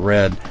think I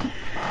read,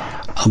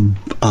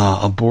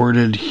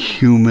 aborted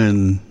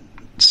human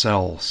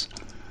cells.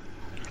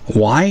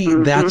 Why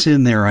that's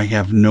in there, I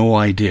have no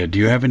idea. Do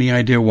you have any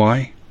idea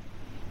why?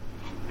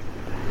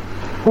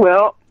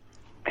 Well,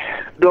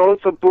 those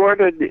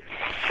aborted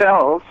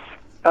cells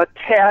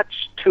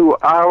attach to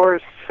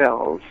our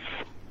cells,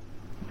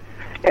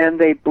 and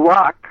they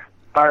block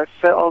our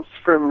cells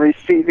from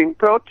receiving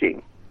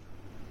protein.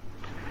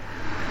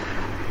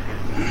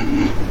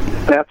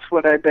 That's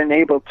what I've been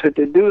able to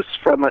deduce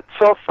from it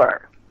so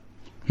far.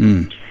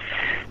 And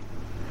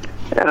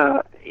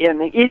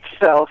each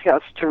cell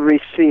has to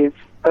receive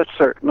a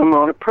certain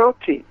amount of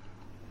protein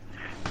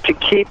to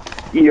keep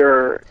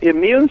your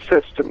immune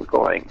system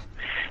going.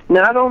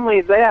 Not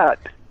only that,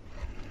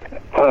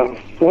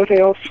 what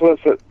else was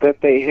it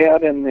that they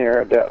had in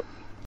there that...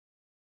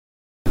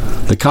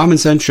 The Common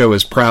Sense Show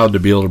is proud to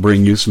be able to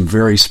bring you some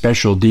very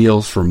special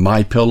deals from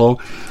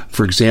MyPillow.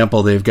 For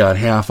example, they've got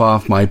half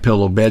off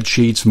MyPillow bed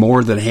sheets,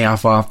 more than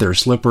half off their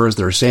slippers,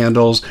 their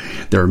sandals,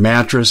 their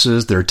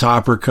mattresses, their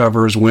topper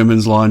covers,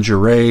 women's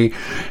lingerie.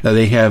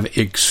 They have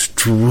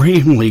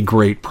extremely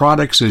great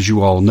products, as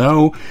you all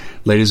know.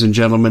 Ladies and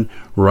gentlemen,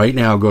 right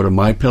now go to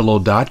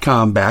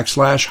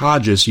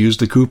mypillow.com/Hodges. Use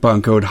the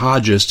coupon code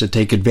Hodges to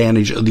take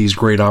advantage of these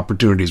great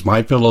opportunities.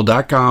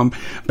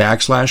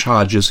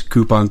 mypillow.com/Hodges,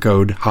 coupon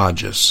code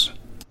Hodges.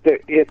 The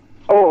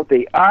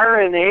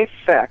RNA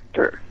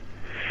factor.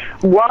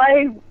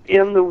 Why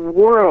in the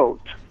world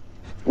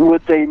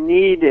would they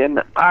need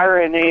an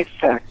RNA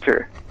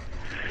factor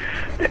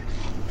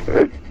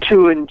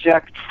to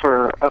inject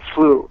for a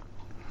flu?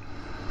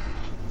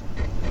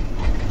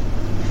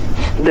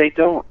 They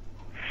don't.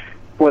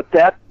 What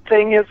that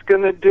thing is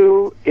going to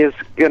do is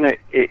going to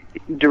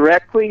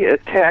directly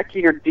attack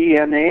your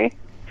DNA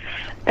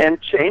and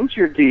change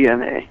your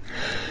DNA.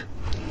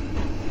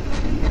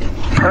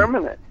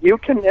 Permanent. You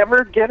can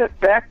never get it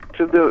back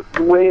to the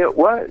way it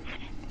was.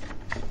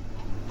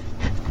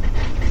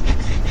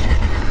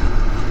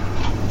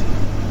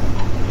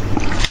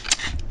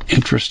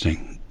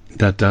 Interesting.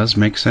 That does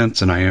make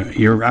sense, and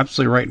you're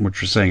absolutely right in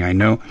what you're saying. I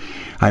know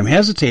I'm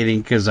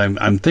hesitating because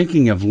I'm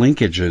thinking of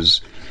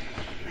linkages,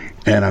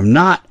 and I'm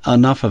not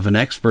enough of an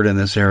expert in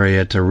this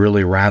area to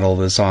really rattle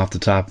this off the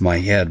top of my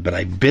head, but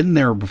I've been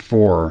there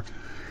before.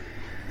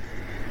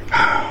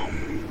 I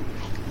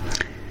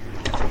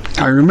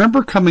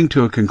remember coming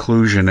to a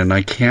conclusion, and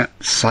I can't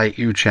cite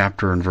you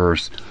chapter and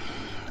verse,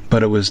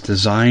 but it was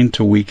designed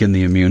to weaken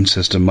the immune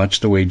system,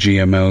 much the way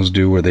GMOs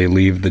do, where they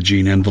leave the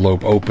gene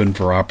envelope open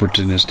for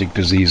opportunistic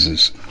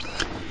diseases.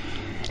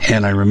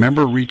 And I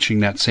remember reaching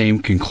that same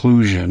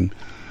conclusion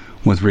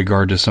with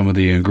regard to some of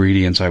the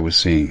ingredients I was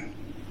seeing.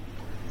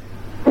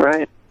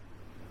 Right.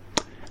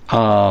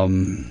 I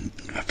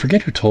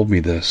forget who told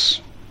me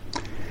this.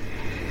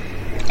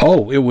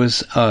 Oh, it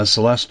was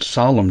Celeste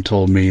Solom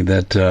told me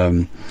that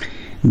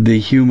the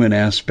human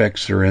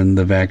aspects are in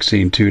the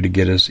vaccine, too, to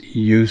get us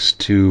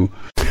used to.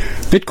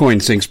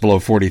 Bitcoin sinks below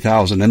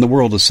 40,000, and the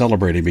world is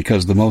celebrating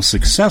because the most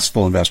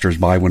successful investors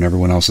buy when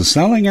everyone else is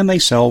selling, and they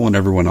sell when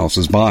everyone else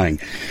is buying.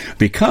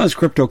 Because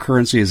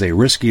cryptocurrency is a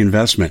risky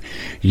investment,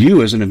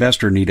 you as an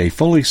investor need a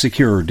fully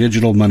secure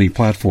digital money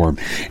platform,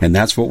 and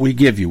that's what we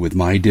give you with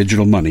My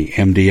Digital Money,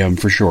 MDM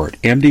for short.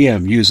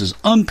 MDM uses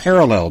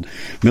unparalleled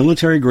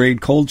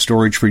military-grade cold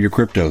storage for your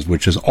cryptos,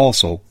 which is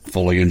also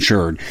fully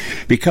insured.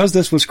 Because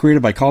this was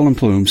created by Colin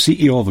Plume,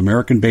 CEO of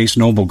American-based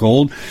Noble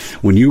Gold,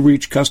 when you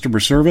reach customer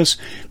service,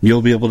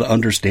 you'll be able to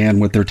understand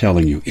what they're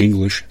telling you.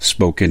 English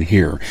spoken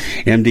here.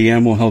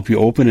 MDM will help you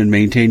open and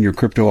maintain your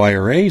crypto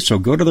IRA, so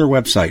go to their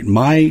website,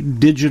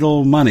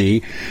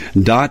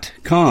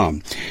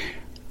 mydigitalmoney.com.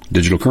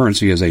 Digital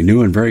currency is a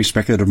new and very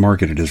speculative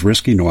market. It is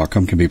risky. No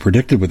outcome can be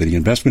predicted. With any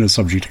investment is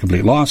subject to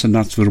complete loss and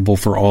not suitable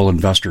for all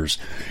investors.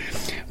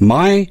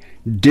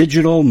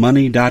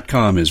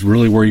 MyDigitalMoney.com is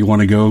really where you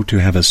want to go to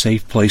have a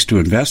safe place to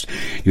invest.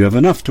 You have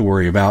enough to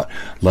worry about.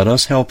 Let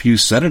us help you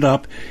set it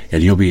up,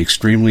 and you'll be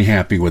extremely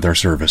happy with our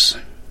service.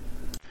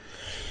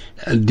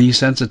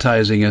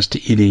 Desensitizing us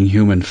to eating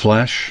human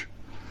flesh.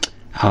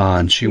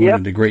 And she went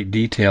into great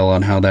detail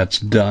on how that's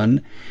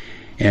done.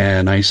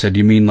 And I said,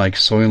 you mean like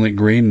Soylent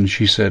Green? And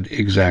she said,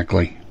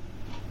 exactly.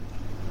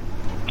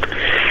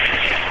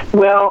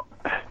 Well,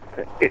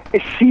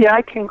 see,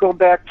 I can go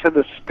back to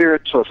the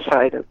spiritual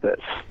side of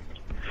this.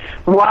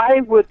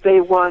 Why would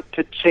they want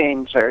to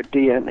change our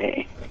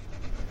DNA?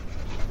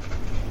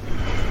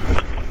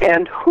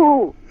 And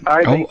who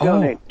are they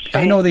going to change?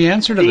 I know the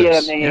answer to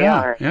this.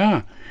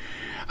 Yeah.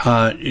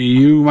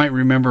 You might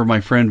remember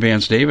my friend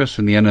Vance Davis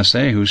from the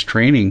NSA, who's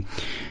training.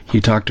 He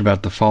talked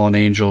about the fallen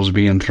angels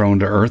being thrown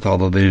to earth,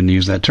 although they didn't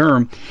use that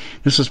term.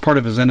 This is part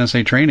of his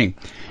NSA training.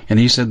 And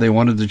he said they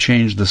wanted to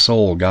change the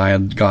soul,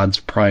 God's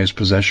prized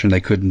possession.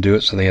 They couldn't do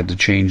it, so they had to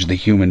change the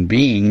human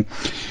being,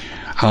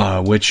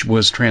 which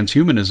was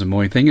transhumanism. The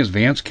only thing is,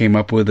 Vance came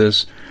up with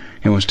this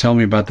and was telling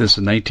me about this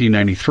in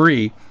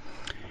 1993,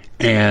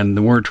 and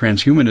the word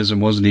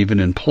transhumanism wasn't even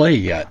in play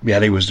yet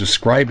he was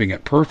describing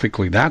it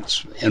perfectly.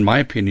 That's, in my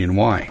opinion,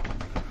 why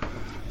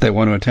they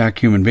want to attack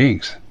human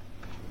beings.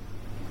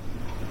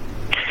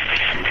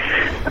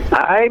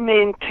 I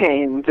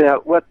maintain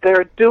that what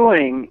they're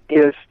doing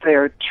is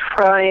they're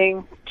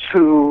trying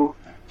to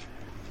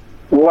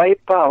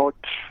wipe out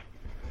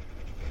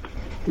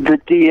the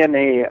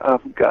DNA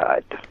of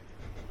God.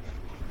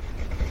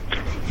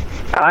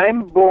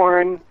 I'm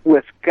born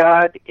with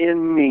God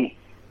in me.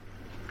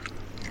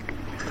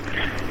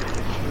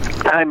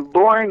 I'm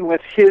born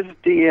with His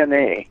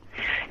DNA.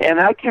 And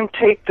I can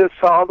take this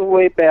all the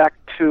way back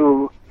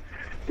to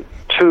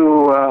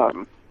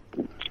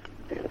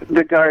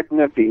the Garden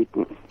of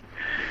Eden.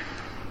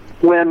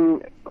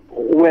 When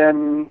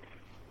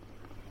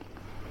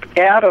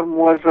Adam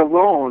was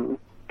alone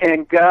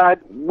and God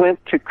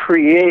went to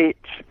create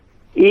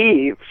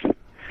Eve,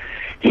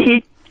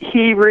 he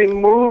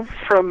removed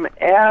from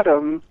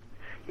Adam,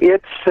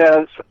 it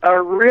says,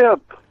 a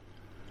rib.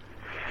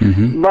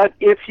 Mm-hmm. But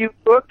if you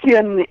look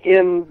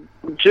in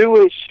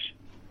Jewish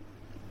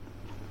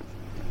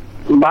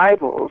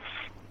Bibles,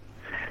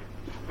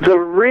 the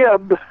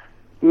rib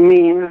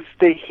means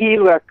the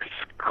helix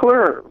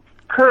curve.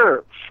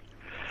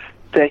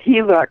 The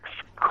helix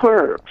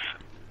curve.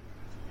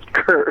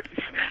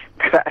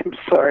 I'm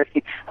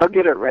sorry. I'll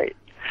get it right.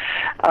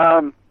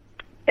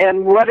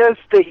 And what is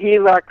the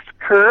helix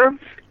curve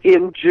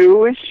in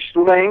Jewish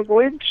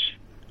language?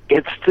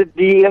 It's the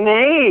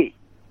DNA.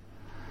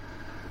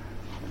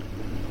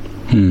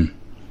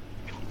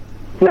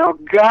 Now,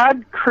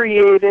 God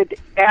created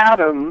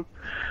Adam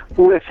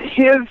with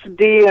His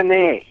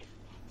DNA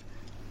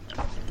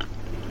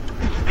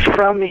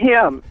from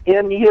Him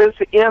in His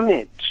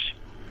image.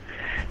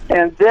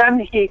 And then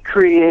He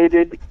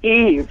created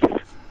Eve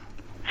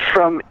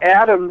from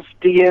Adam's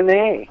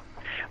DNA.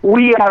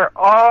 We are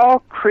all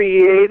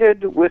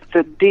created with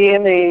the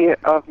DNA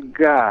of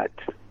God.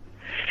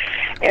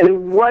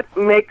 And what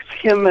makes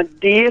him a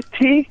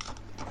deity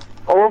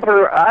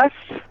over us?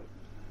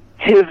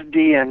 His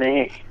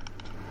DNA.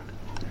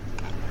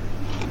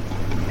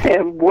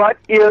 And what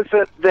is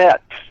it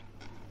that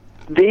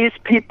these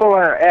people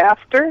are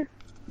after?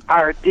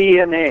 Our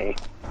DNA.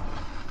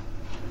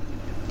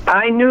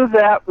 I knew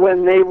that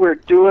when they were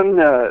doing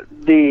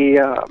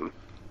the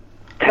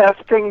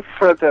testing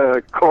for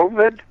the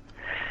COVID,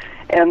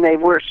 and they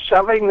were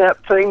shoving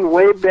that thing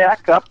way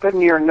back up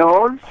in your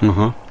nose.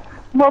 Uh-huh.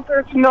 Well,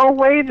 there's no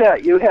way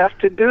that you have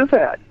to do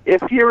that.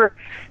 If you're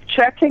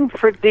checking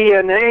for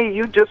DNA,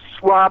 you just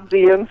swab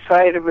the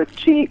inside of a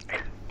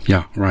cheek.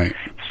 Yeah, right.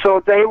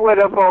 So they would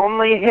have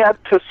only had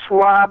to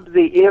swab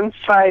the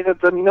inside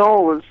of the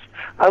nose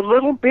a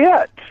little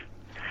bit.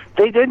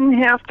 They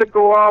didn't have to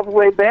go all the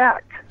way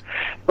back.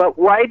 But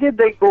why did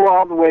they go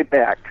all the way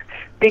back?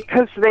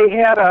 Because they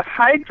had a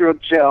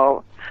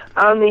hydrogel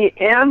on the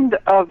end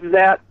of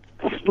that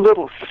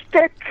little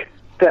stick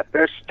that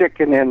they're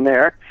sticking in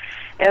there,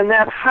 and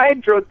that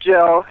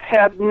hydrogel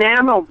had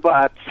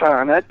nanobots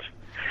on it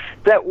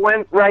that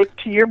went right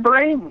to your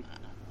brain.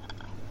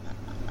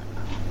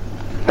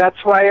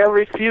 That's why I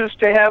refuse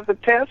to have the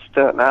test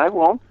done. I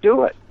won't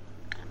do it.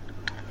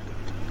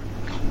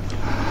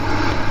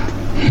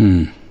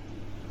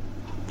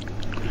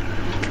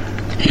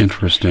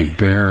 Interesting.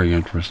 Very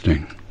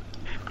interesting.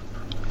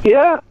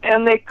 Yeah,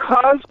 and they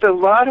caused a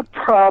lot of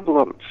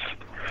problems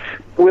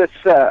with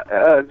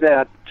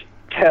that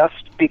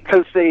test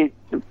because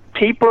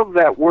people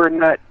that were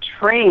not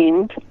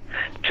trained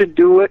to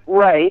do it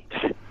right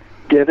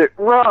did it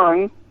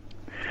wrong,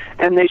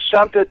 and they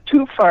shoved it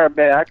too far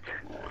back,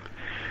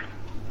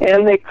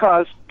 and they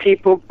caused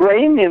people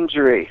brain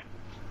injury.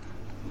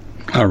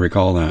 I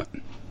recall that.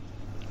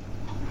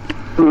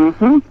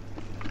 Mm-hmm.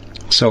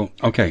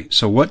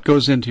 So what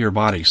goes into your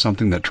body?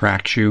 Something that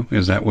tracks you?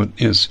 Is that what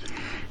is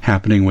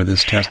happening with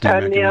this testing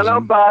mechanism? A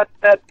nanobot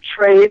that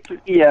trades,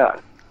 yeah.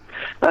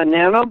 A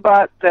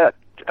nanobot that,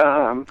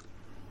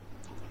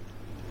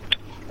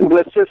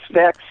 with this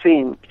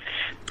vaccine,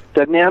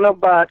 the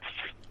nanobots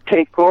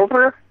take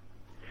over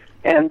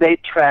and they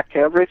track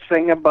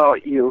everything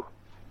about you.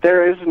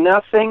 There is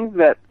nothing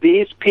that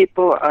these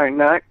people are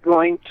not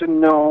going to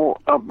know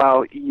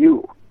about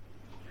you.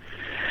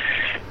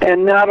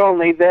 And not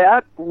only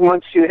that,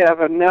 once you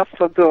have enough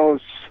of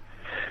those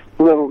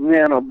little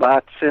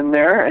nanobots in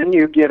there, and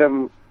you get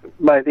them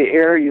by the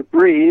air you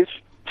breathe,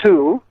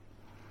 too,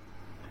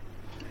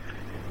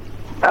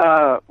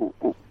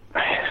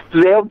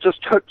 they'll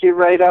just hook you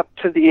right up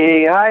to the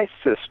AI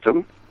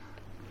system,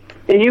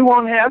 and you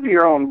won't have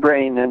your own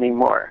brain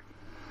anymore.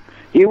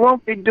 You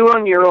won't be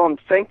doing your own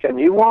thinking.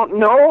 You won't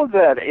know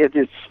that it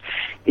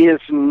is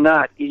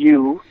not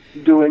you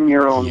doing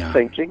your own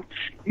thinking.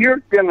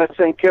 You're going to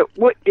think it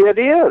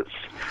is,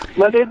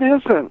 but it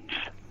isn't.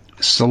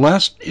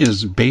 Celeste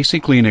is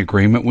basically in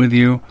agreement with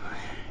you.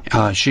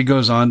 She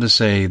goes on to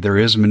say there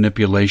is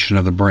manipulation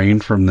of the brain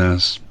from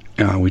this.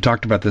 We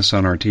talked about this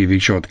on our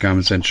TV show at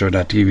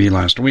thecommonsense.show.tv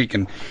last week,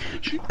 and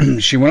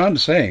she went on to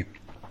say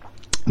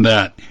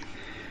that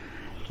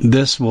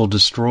this will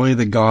destroy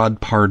the God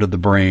part of the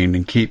brain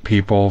and keep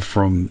people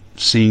from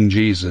seeing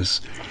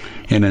Jesus,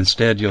 and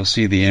instead you'll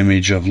see the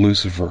image of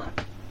Lucifer.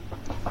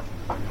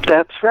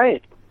 That's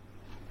right.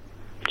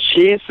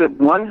 She's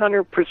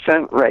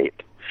 100% right.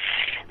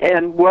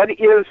 And what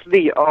is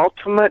the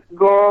ultimate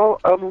goal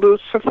of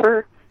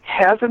Lucifer?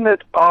 Hasn't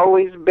it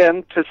always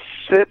been to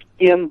sit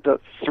in the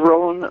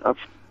throne of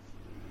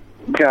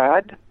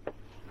God?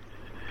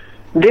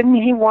 Didn't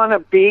he want to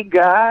be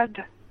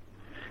God?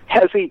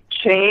 Has he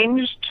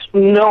changed?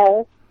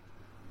 No.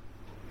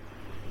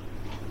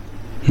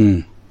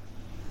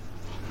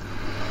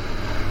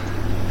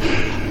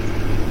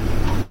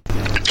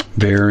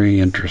 Very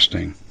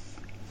interesting.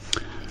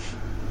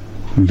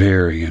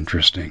 Very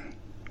interesting.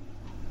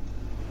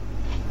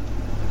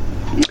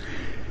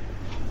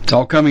 It's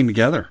all coming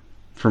together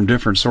from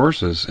different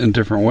sources in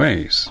different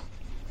ways.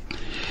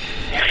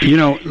 Let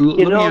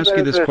me ask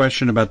you this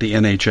question about the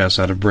NHS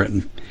out of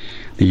Britain,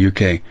 the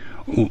UK.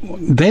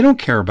 They don't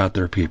care about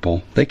their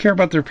people. They care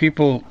about their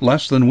people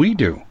less than we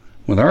do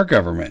with our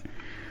government.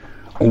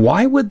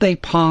 Why would they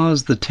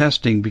pause the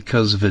testing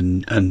because of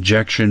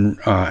injection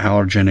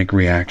allergenic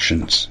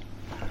reactions?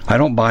 I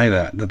don't buy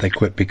that they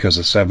quit because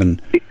of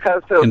 7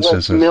 because it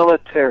instances. Was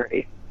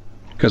military.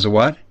 Because of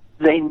what?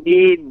 They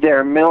need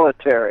their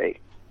military.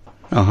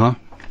 Uh-huh.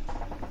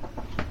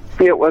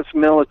 It was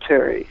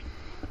military.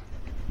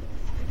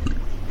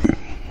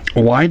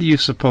 Why do you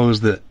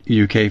suppose that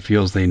UK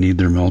feels they need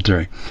their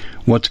military?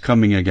 What's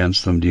coming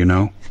against them, do you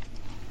know?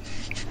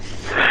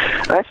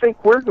 I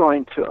think we're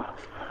going to.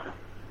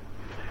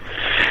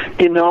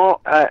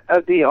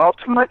 The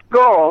ultimate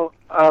goal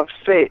of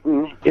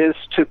Satan is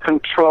to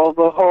control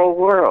the whole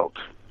world.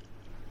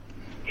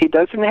 He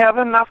doesn't have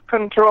enough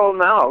control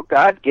now.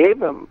 God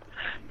gave him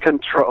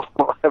control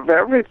of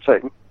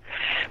everything.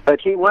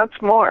 But he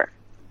wants more.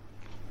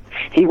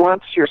 He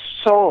wants your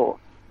soul.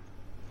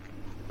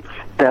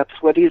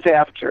 That's what he's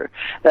after.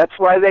 That's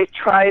why they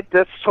tried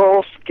the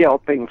soul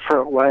scalping for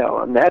a while,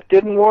 and that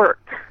didn't work.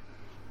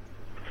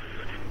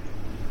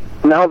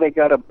 Now they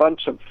got a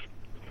bunch of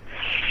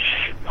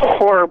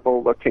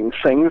horrible-looking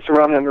things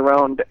running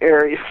around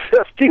Area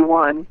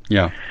 51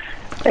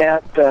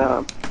 at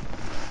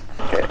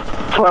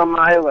Plum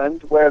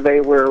Island, where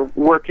they were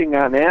working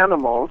on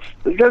animals.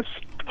 Just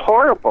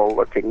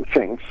horrible-looking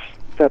things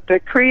that they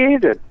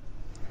created.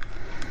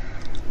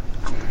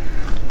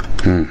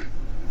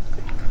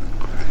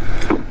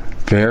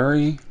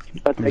 Very,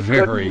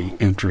 very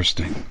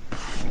interesting.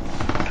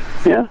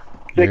 Yeah,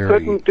 they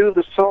couldn't do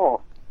the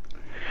soul.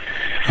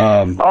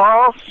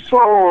 All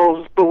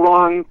souls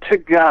belong to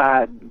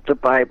God, the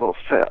Bible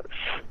says.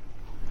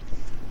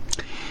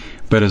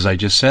 But as I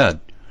just said,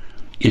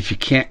 if you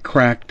can't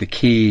crack the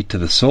key to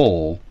the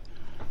soul,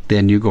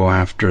 then you go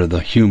after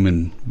the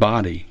human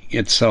body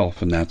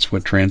itself, and that's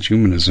what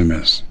transhumanism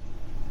is.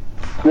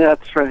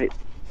 That's right.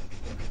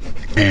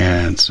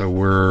 And so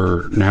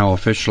we're now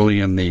officially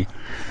in the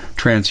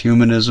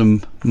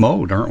transhumanism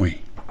mode, aren't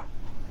we?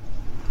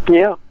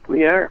 Yeah,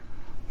 we are.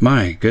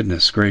 My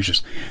goodness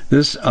gracious.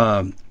 This,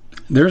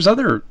 there's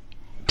other...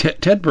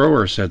 Ted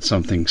Broer said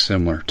something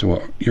similar to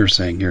what you're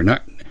saying here.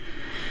 Not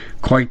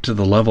quite to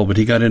the level, but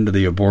he got into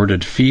the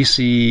aborted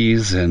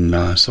feces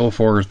and so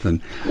forth.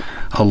 And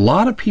a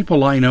lot of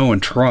people I know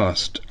and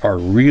trust are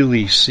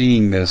really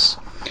seeing this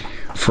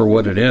for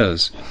what it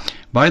is.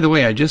 By the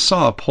way, I just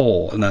saw a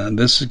poll, and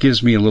this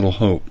gives me a little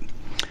hope.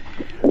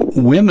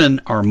 Women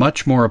are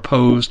much more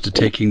opposed to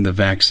taking the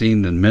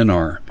vaccine than men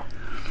are.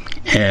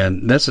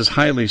 And this is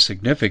highly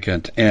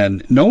significant.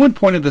 And no one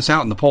pointed this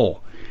out in the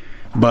poll.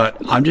 But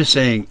I'm just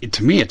saying,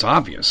 to me, it's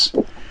obvious.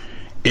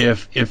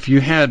 If you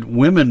had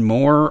women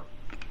more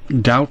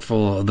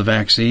doubtful of the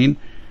vaccine,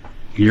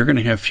 you're going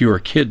to have fewer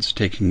kids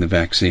taking the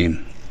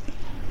vaccine.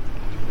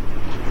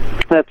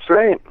 That's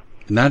right.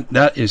 And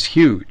that is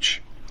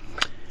huge.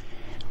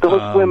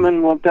 Those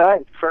women will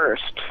die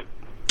first.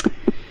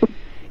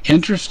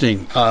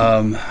 Interesting.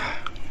 How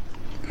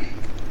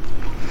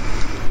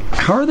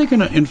are they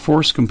going to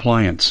enforce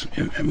compliance?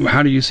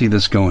 How do you see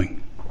this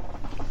going?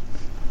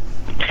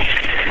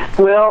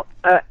 Well,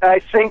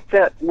 I think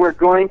that we're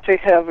going to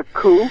have a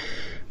coup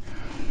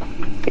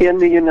in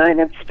the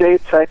United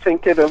States. I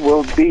think it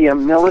will be a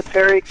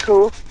military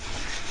coup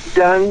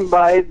done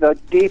by the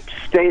deep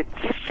state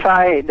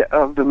side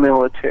of the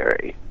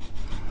military.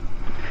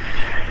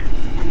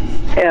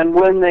 And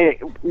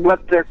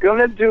what they're going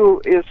to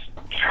do is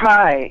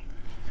try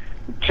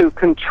to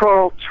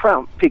control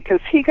Trump,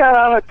 because he got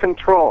out of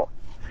control.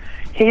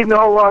 He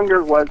no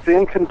longer was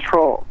in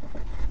control.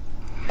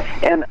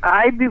 And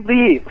I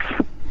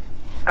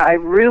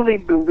really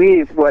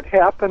believe what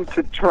happened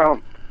to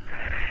Trump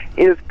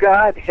is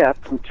God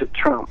happened to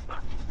Trump.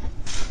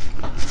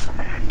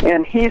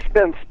 And he's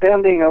been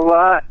spending a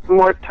lot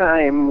more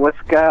time with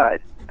God.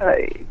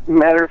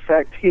 Matter of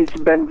fact, he's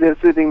been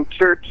visiting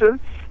churches.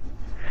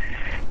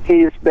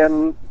 He's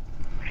been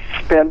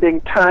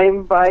spending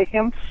time by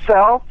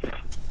himself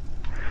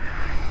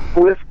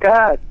with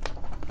God.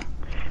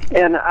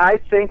 And I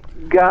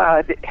think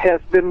God has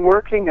been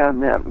working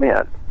on that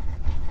man.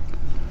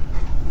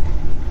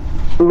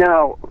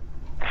 Now,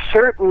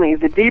 certainly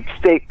the deep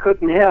state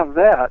couldn't have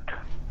that.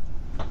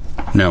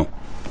 No.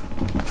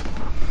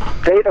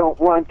 They don't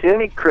want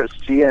any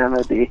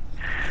Christianity.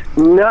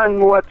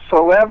 None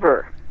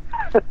whatsoever.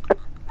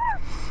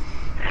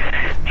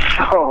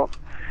 So,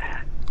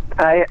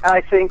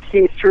 I think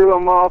he threw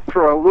them all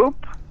for a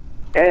loop,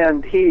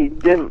 and he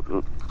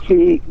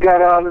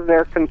got out of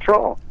their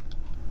control.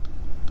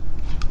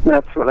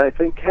 That's what I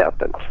think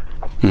happened.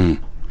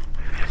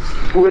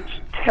 Which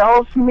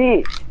tells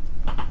me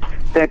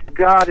that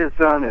God is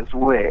on his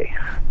way.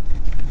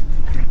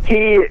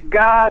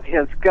 God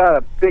has got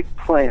a big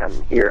plan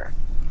here.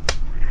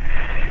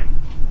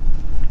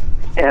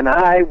 And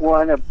I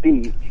want to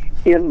be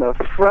in the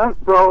front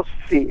row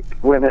seat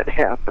when it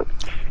happens.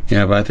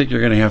 Yeah, but I think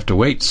you're going to have to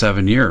wait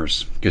 7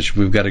 years, because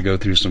we've got to go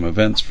through some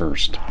events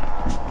first.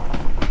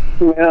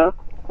 Yeah,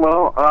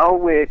 well, I'll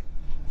wait.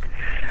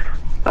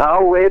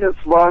 I'll wait as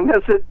long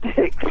as it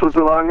takes, as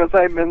long as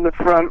I'm in the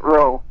front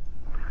row.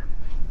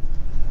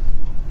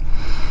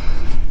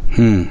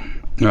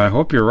 I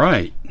hope you're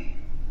right.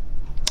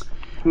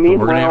 Meanwhile,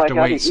 we're going to have to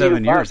wait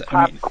 7 years.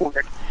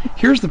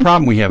 Here's the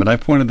problem we have, and I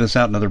pointed this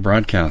out in other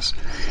broadcasts.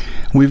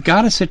 We've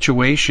got a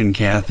situation,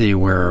 Kathy,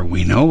 where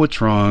we know what's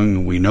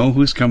wrong, we know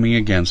who's coming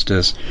against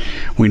us,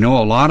 we know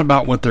a lot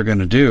about what they're going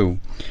to do,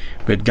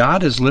 but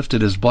God has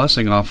lifted his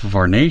blessing off of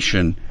our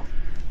nation,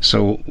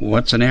 so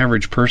what's an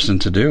average person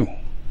to do?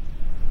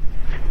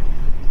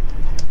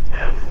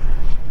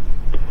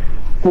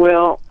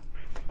 Well,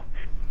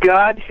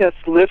 God has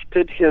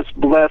lifted his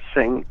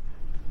blessing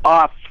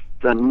off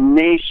the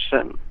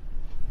nation,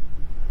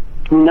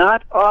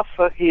 not off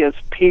of his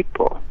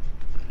people.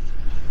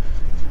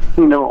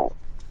 No.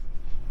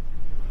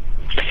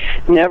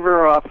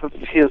 Never off of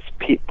his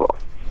people.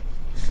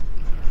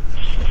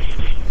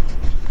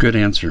 Good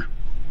answer.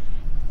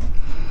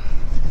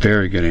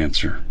 Very good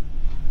answer.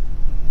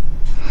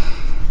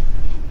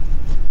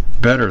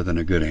 better than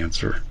a good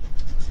answer.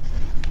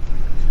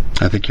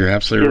 I think you're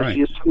absolutely right.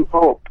 Gives you some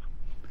hope.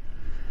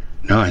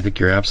 No, I think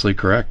you're absolutely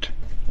correct.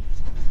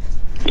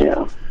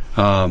 Yeah.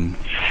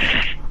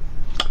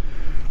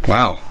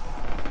 Wow.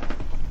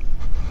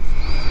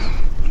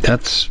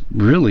 That's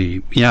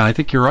really, I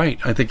think you're right.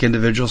 I think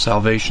individual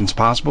salvation is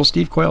possible.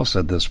 Steve Quayle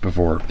said this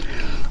before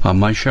on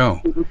my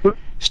show. Mm-hmm.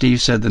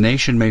 Steve said the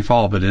nation may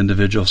fall, but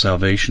individual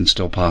salvation is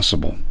still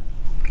possible.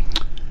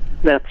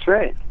 That's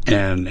right.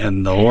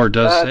 And the Lord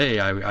does say,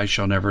 I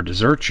shall never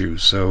desert you.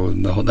 So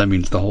that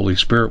means the Holy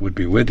Spirit would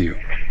be with you.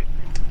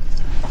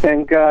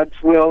 And God's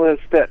will is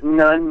that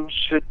none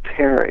should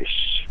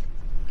perish.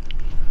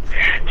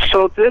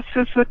 So this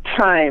is a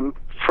time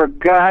for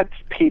God's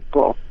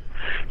people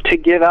to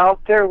get out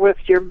there with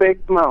your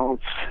big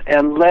mouths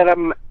and let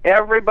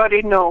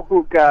everybody know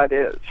who God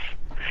is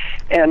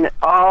and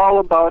all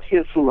about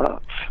His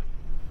love.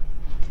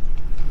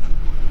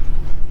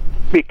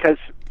 Because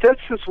this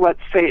is what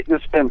Satan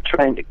has been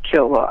trying to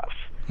kill off.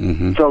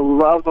 Mm-hmm. The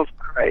love of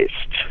Christ.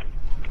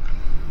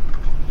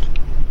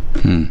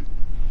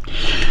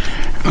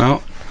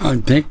 Well, I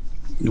think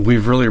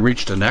we've really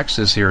reached a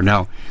nexus here.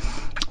 Now,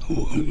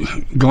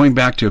 going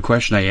back to a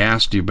question I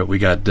asked you, but we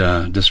got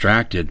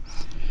distracted.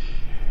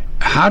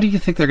 How do you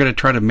think they're going to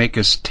try to make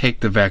us take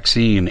the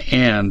vaccine,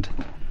 and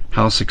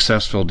how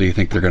successful do you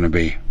think they're going to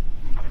be?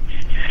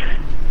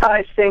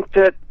 I think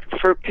that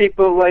for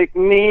people like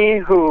me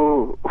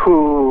who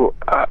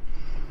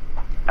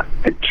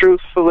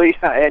truthfully,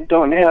 I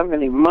don't have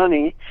any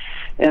money,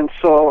 and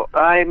so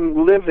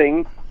I'm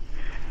living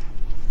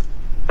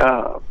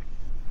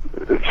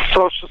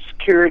Social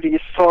Security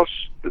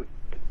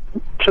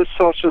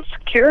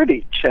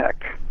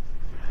check,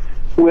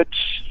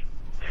 which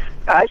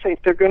I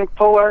think they're going to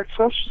pull our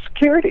Social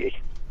Security.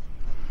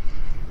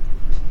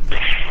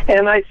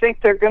 And I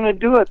think they're going to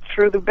do it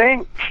through the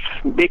banks,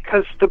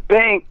 because the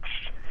banks,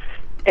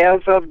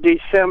 as of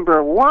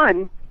December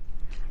 1,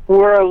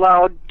 were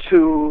allowed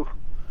to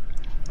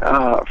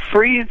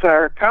freeze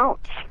our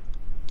accounts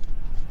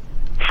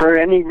for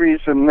any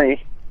reason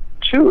they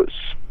choose.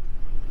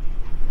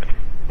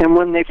 And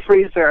when they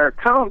freeze our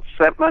accounts,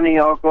 that money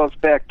all goes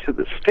back to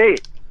the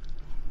state.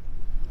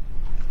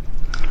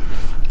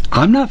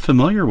 I'm not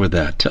familiar with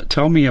that.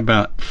 Tell me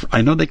about...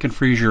 I know they can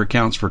freeze your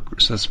accounts for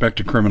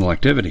suspected criminal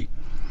activity.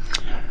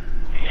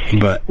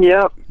 But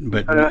yep.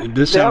 But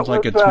this sounds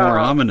like it's more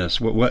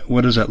ominous.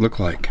 What does that look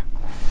like?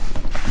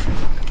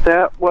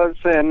 That was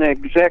an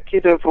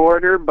executive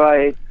order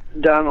by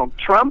Donald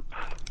Trump.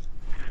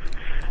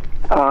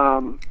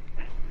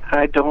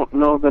 I don't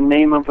know the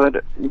name of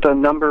it, the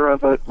number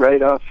of it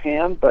right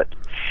offhand, but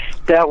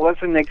that was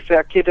an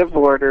executive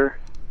order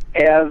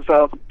as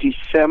of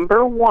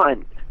December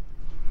 1.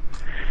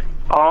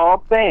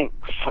 All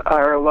banks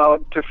are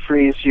allowed to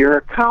freeze your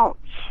accounts.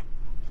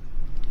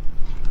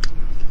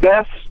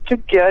 Best to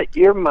get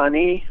your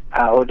money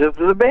out of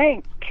the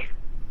bank.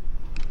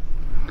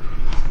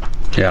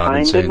 Yeah,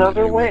 find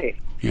another way.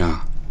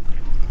 Yeah.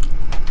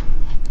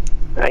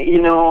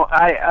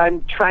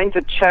 I'm trying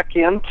to check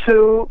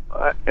into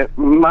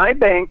my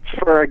bank,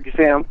 for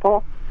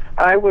example.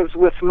 I was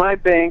with my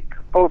bank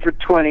over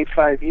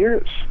 25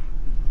 years.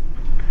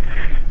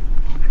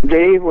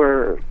 They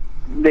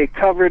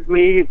covered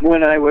me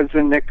when I was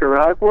in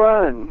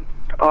Nicaragua and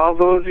all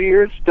those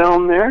years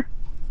down there.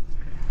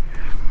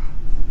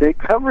 They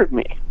covered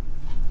me.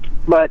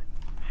 But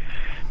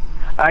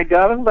I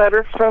got a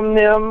letter from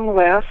them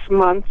last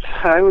month,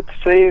 I would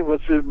say it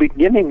was the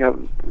beginning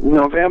of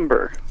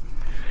November,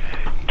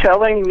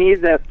 telling me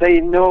that they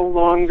no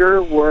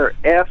longer were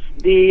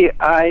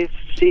FDIC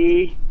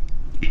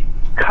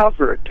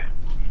covered.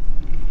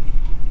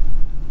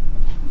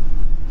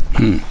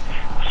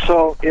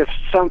 So if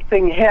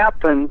something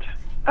happened,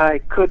 I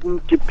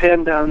couldn't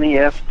depend on the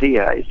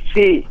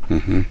FDIC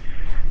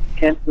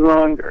any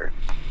longer.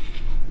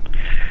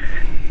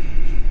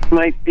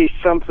 Might be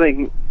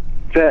something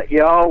that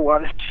y'all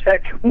want to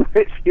check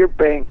with your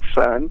banks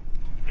on.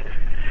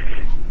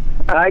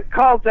 I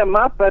called them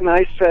up and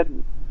I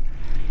said,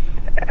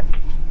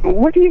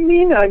 what do you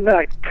mean I'm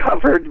not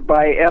covered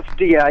by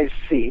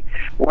FDIC?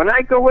 When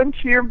I go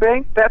into your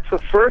bank, that's the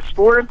first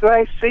words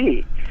I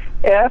see.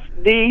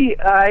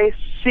 FDIC.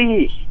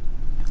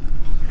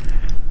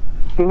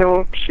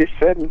 No, she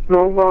said,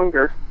 no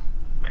longer.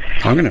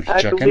 I'm going to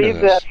have to check into this. I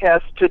believe that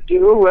has to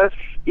do with,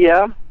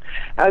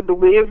 I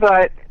believe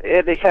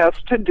it has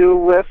to do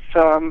with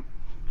the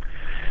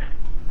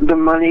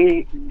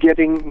money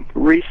getting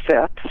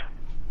reset.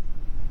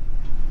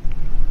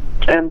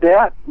 And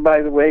that,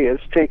 by the way,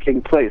 is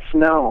taking place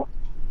now.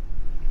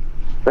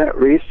 That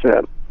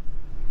reset.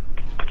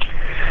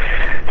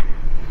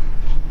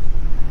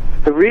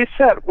 The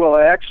reset will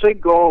actually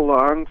go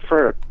along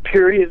for a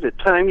period of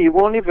time. You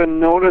won't even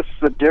notice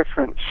the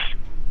difference.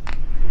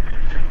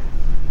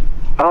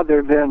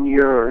 Other than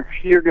you're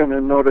going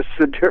to notice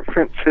the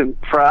difference in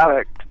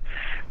product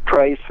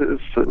prices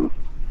and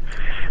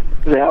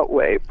that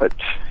way, but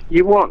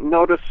you won't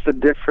notice the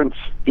difference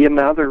in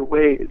other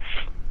ways.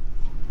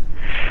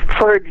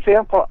 For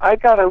example, I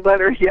got a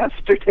letter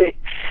yesterday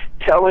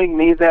telling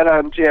me that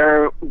on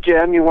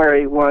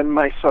January 1,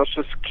 my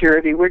Social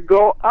Security would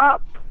go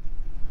up.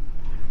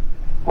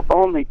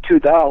 Only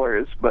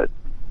 $2, but,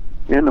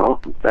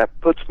 that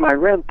puts my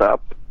rent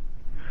up.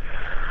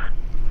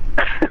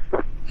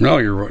 No,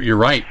 you're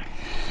right.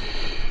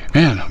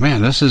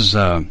 Man, this is...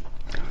 the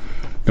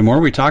more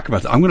we talk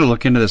about I'm going to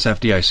look into this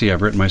FDIC.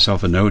 I've written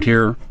myself a note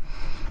here.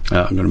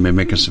 I'm going to be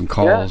making some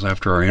calls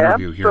after our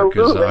interview here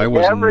because I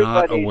was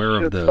not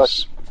aware of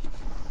this.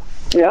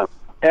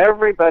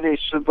 Everybody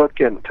should look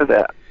into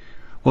that.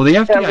 Well, the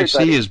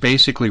FDIC is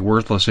basically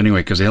worthless anyway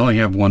because they only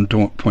have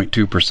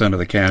 1.2% of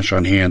the cash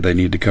on hand they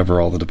need to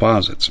cover all the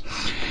deposits.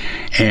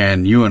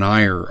 And you and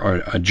I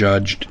are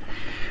adjudged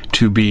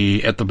to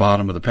be at the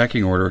bottom of the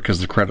pecking order because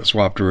the credit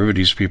swap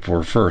derivatives people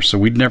are first. So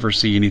we'd never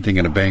see anything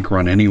in a bank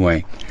run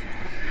anyway.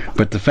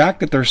 But the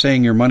fact that they're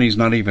saying your money's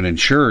not even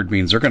insured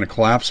means they're going to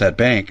collapse that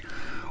bank,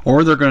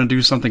 or they're going to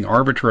do something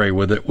arbitrary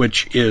with it,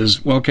 which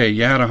is, well, okay,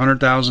 you had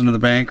 $100,000 in the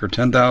bank or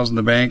 $10,000 in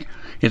the bank,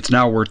 it's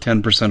now worth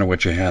 10% of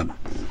what you had.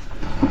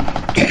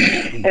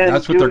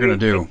 That's what they're going to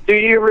do. Do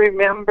you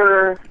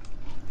remember?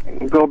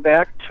 Go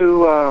back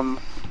to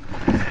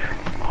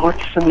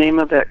what's the name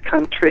of that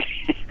country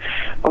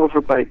over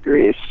by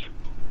Greece?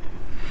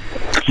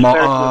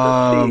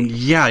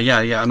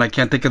 Yeah, and I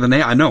can't think of the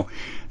name. I know.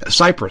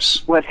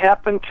 Cyprus. What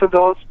happened to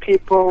those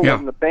people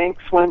when the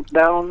banks went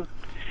down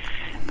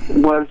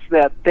was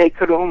that they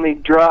could only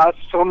draw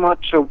so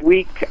much a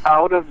week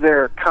out of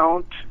their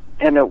account,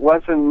 and it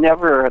wasn't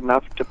never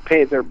enough to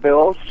pay their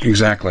bills.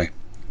 Exactly.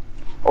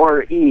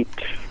 Or eat.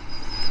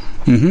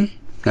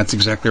 That's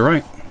exactly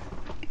right.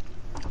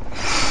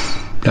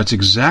 That's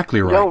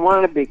exactly right. You don't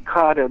want to be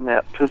caught in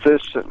that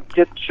position.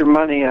 Get your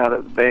money out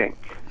of the bank.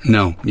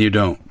 No, you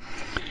don't.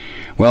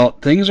 Well,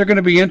 things are going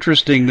to be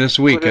interesting this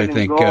week, I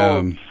think. Put it in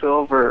gold,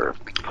 silver,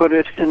 put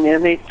it in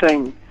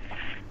anything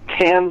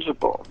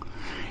tangible.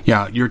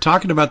 Yeah, you're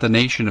talking about the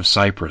nation of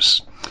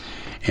Cyprus.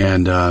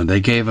 And they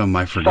gave them,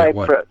 I forget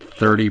what,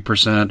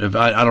 30% of,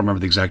 I don't remember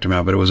the exact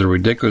amount, but it was a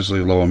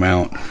ridiculously low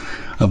amount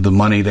of the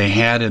money they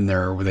had in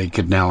there where they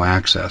could now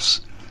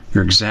access.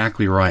 You're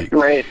exactly right.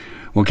 Right.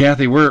 Well,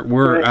 Kathy,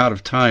 we're out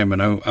of time,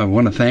 and I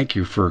want to thank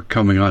you for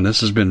coming on.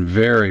 This has been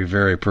very,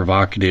 very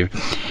provocative.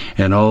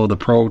 And, the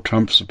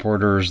pro-Trump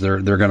supporters,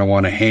 they're going to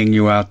want to hang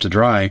you out to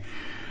dry.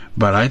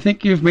 But I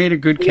think you've made a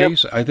good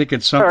case. I think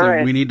it's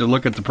something we need to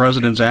look at the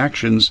president's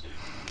actions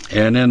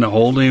and then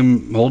hold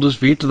his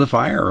feet to the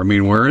fire. I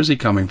mean, where is he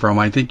coming from?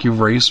 I think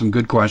you've raised some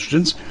good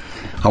questions.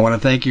 I want to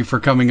thank you for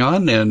coming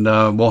on, and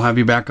we'll have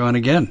you back on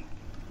again.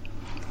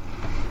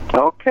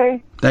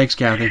 Okay. Thanks,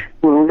 Kathy.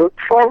 We'll look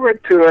forward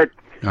to it.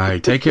 All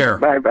right, take care.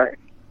 Bye-bye.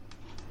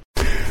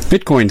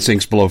 Bitcoin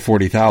sinks below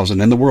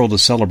 40,000, and the world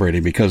is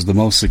celebrating because the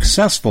most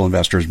successful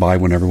investors buy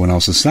when everyone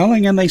else is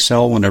selling, and they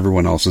sell when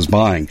everyone else is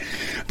buying.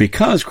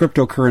 Because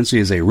cryptocurrency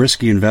is a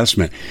risky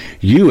investment,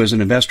 you as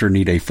an investor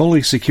need a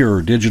fully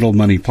secure digital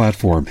money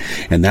platform,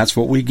 and that's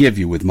what we give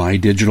you with My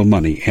Digital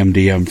Money,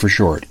 MDM for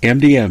short.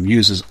 MDM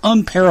uses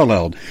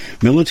unparalleled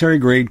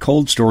military-grade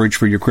cold storage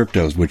for your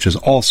cryptos, which is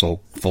also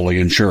fully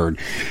insured.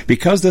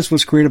 Because this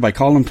was created by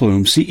Colin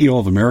Plume, CEO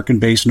of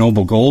American-based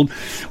Noble Gold,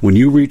 when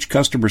you reach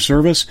customer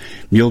service,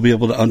 you'll be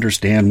able to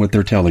understand what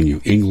they're telling you.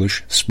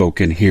 English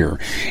spoken here.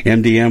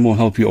 MDM will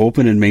help you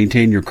open and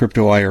maintain your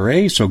crypto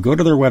IRA, so go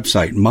to their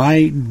website,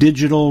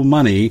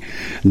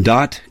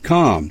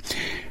 mydigitalmoney.com.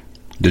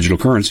 Digital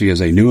currency is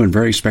a new and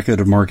very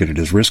speculative market. It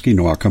is risky.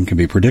 No outcome can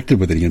be predicted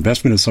with any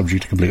investment. Is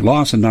subject to complete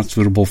loss and not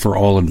suitable for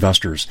all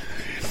investors.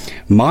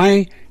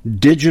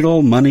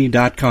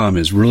 MyDigitalMoney.com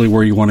is really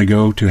where you want to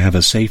go to have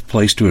a safe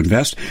place to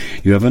invest.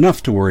 You have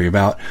enough to worry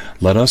about.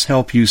 Let us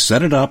help you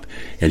set it up,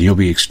 and you'll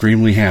be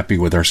extremely happy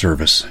with our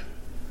service.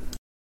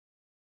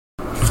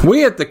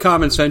 We at the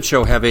Common Sense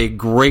Show have a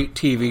great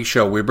TV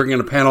show. We bring in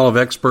a panel of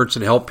experts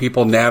that help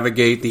people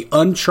navigate the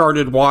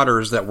uncharted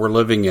waters that we're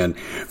living in.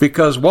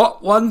 Because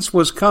what once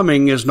was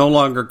coming is no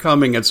longer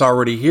coming. It's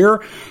already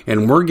here,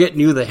 and we're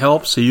getting you the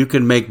help so you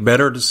can make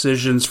better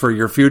decisions for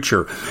your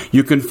future.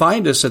 You can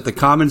find us at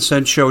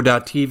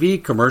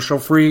thecommonsenseshow.tv,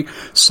 commercial-free,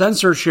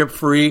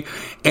 censorship-free,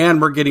 and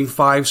we're getting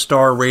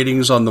 5-star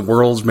ratings on the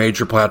world's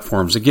major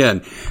platforms.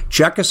 Again,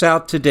 check us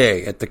out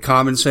today at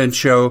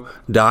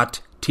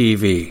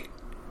thecommonsenseshow.tv.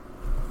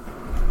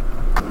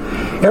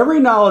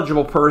 Every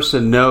knowledgeable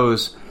person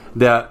knows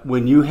that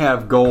when you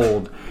have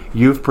gold,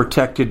 you've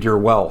protected your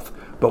wealth.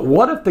 But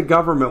what if the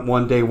government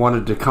one day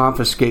wanted to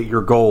confiscate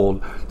your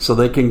gold so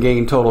they can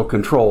gain total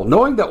control,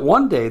 knowing that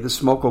one day the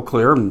smoke will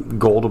clear and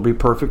gold will be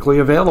perfectly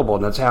available,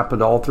 and that's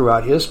happened all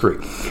throughout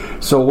history.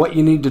 So what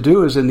you need to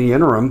do is, in the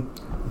interim,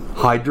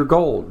 hide your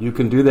gold. You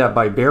can do that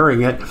by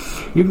burying it.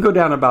 You can go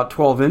down about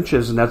 12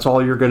 inches, and that's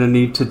all you're going to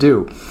need to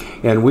do.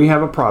 And we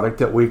have a product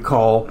that we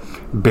call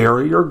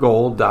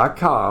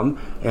buryyourgold.com,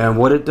 and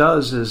what it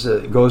does is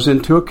it goes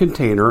into a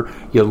container.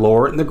 You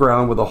lower it in the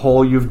ground with a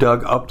hole you've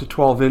dug up to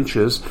 12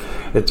 inches.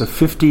 It's a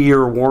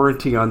 50-year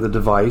warranty on the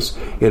device.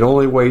 It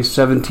only weighs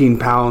 17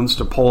 pounds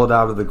to pull it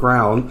out of the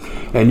ground,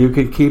 and you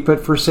can keep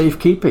it for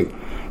safekeeping.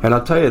 And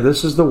I'll tell you,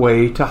 this is the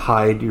way to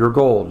hide your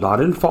gold.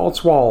 Not in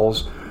false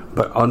walls,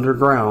 but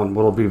underground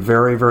will be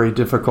very, very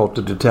difficult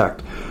to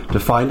detect. To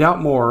find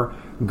out more,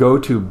 go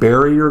to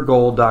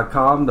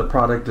buryyourgold.com. The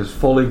product is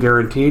fully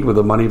guaranteed with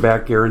a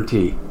money-back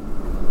guarantee.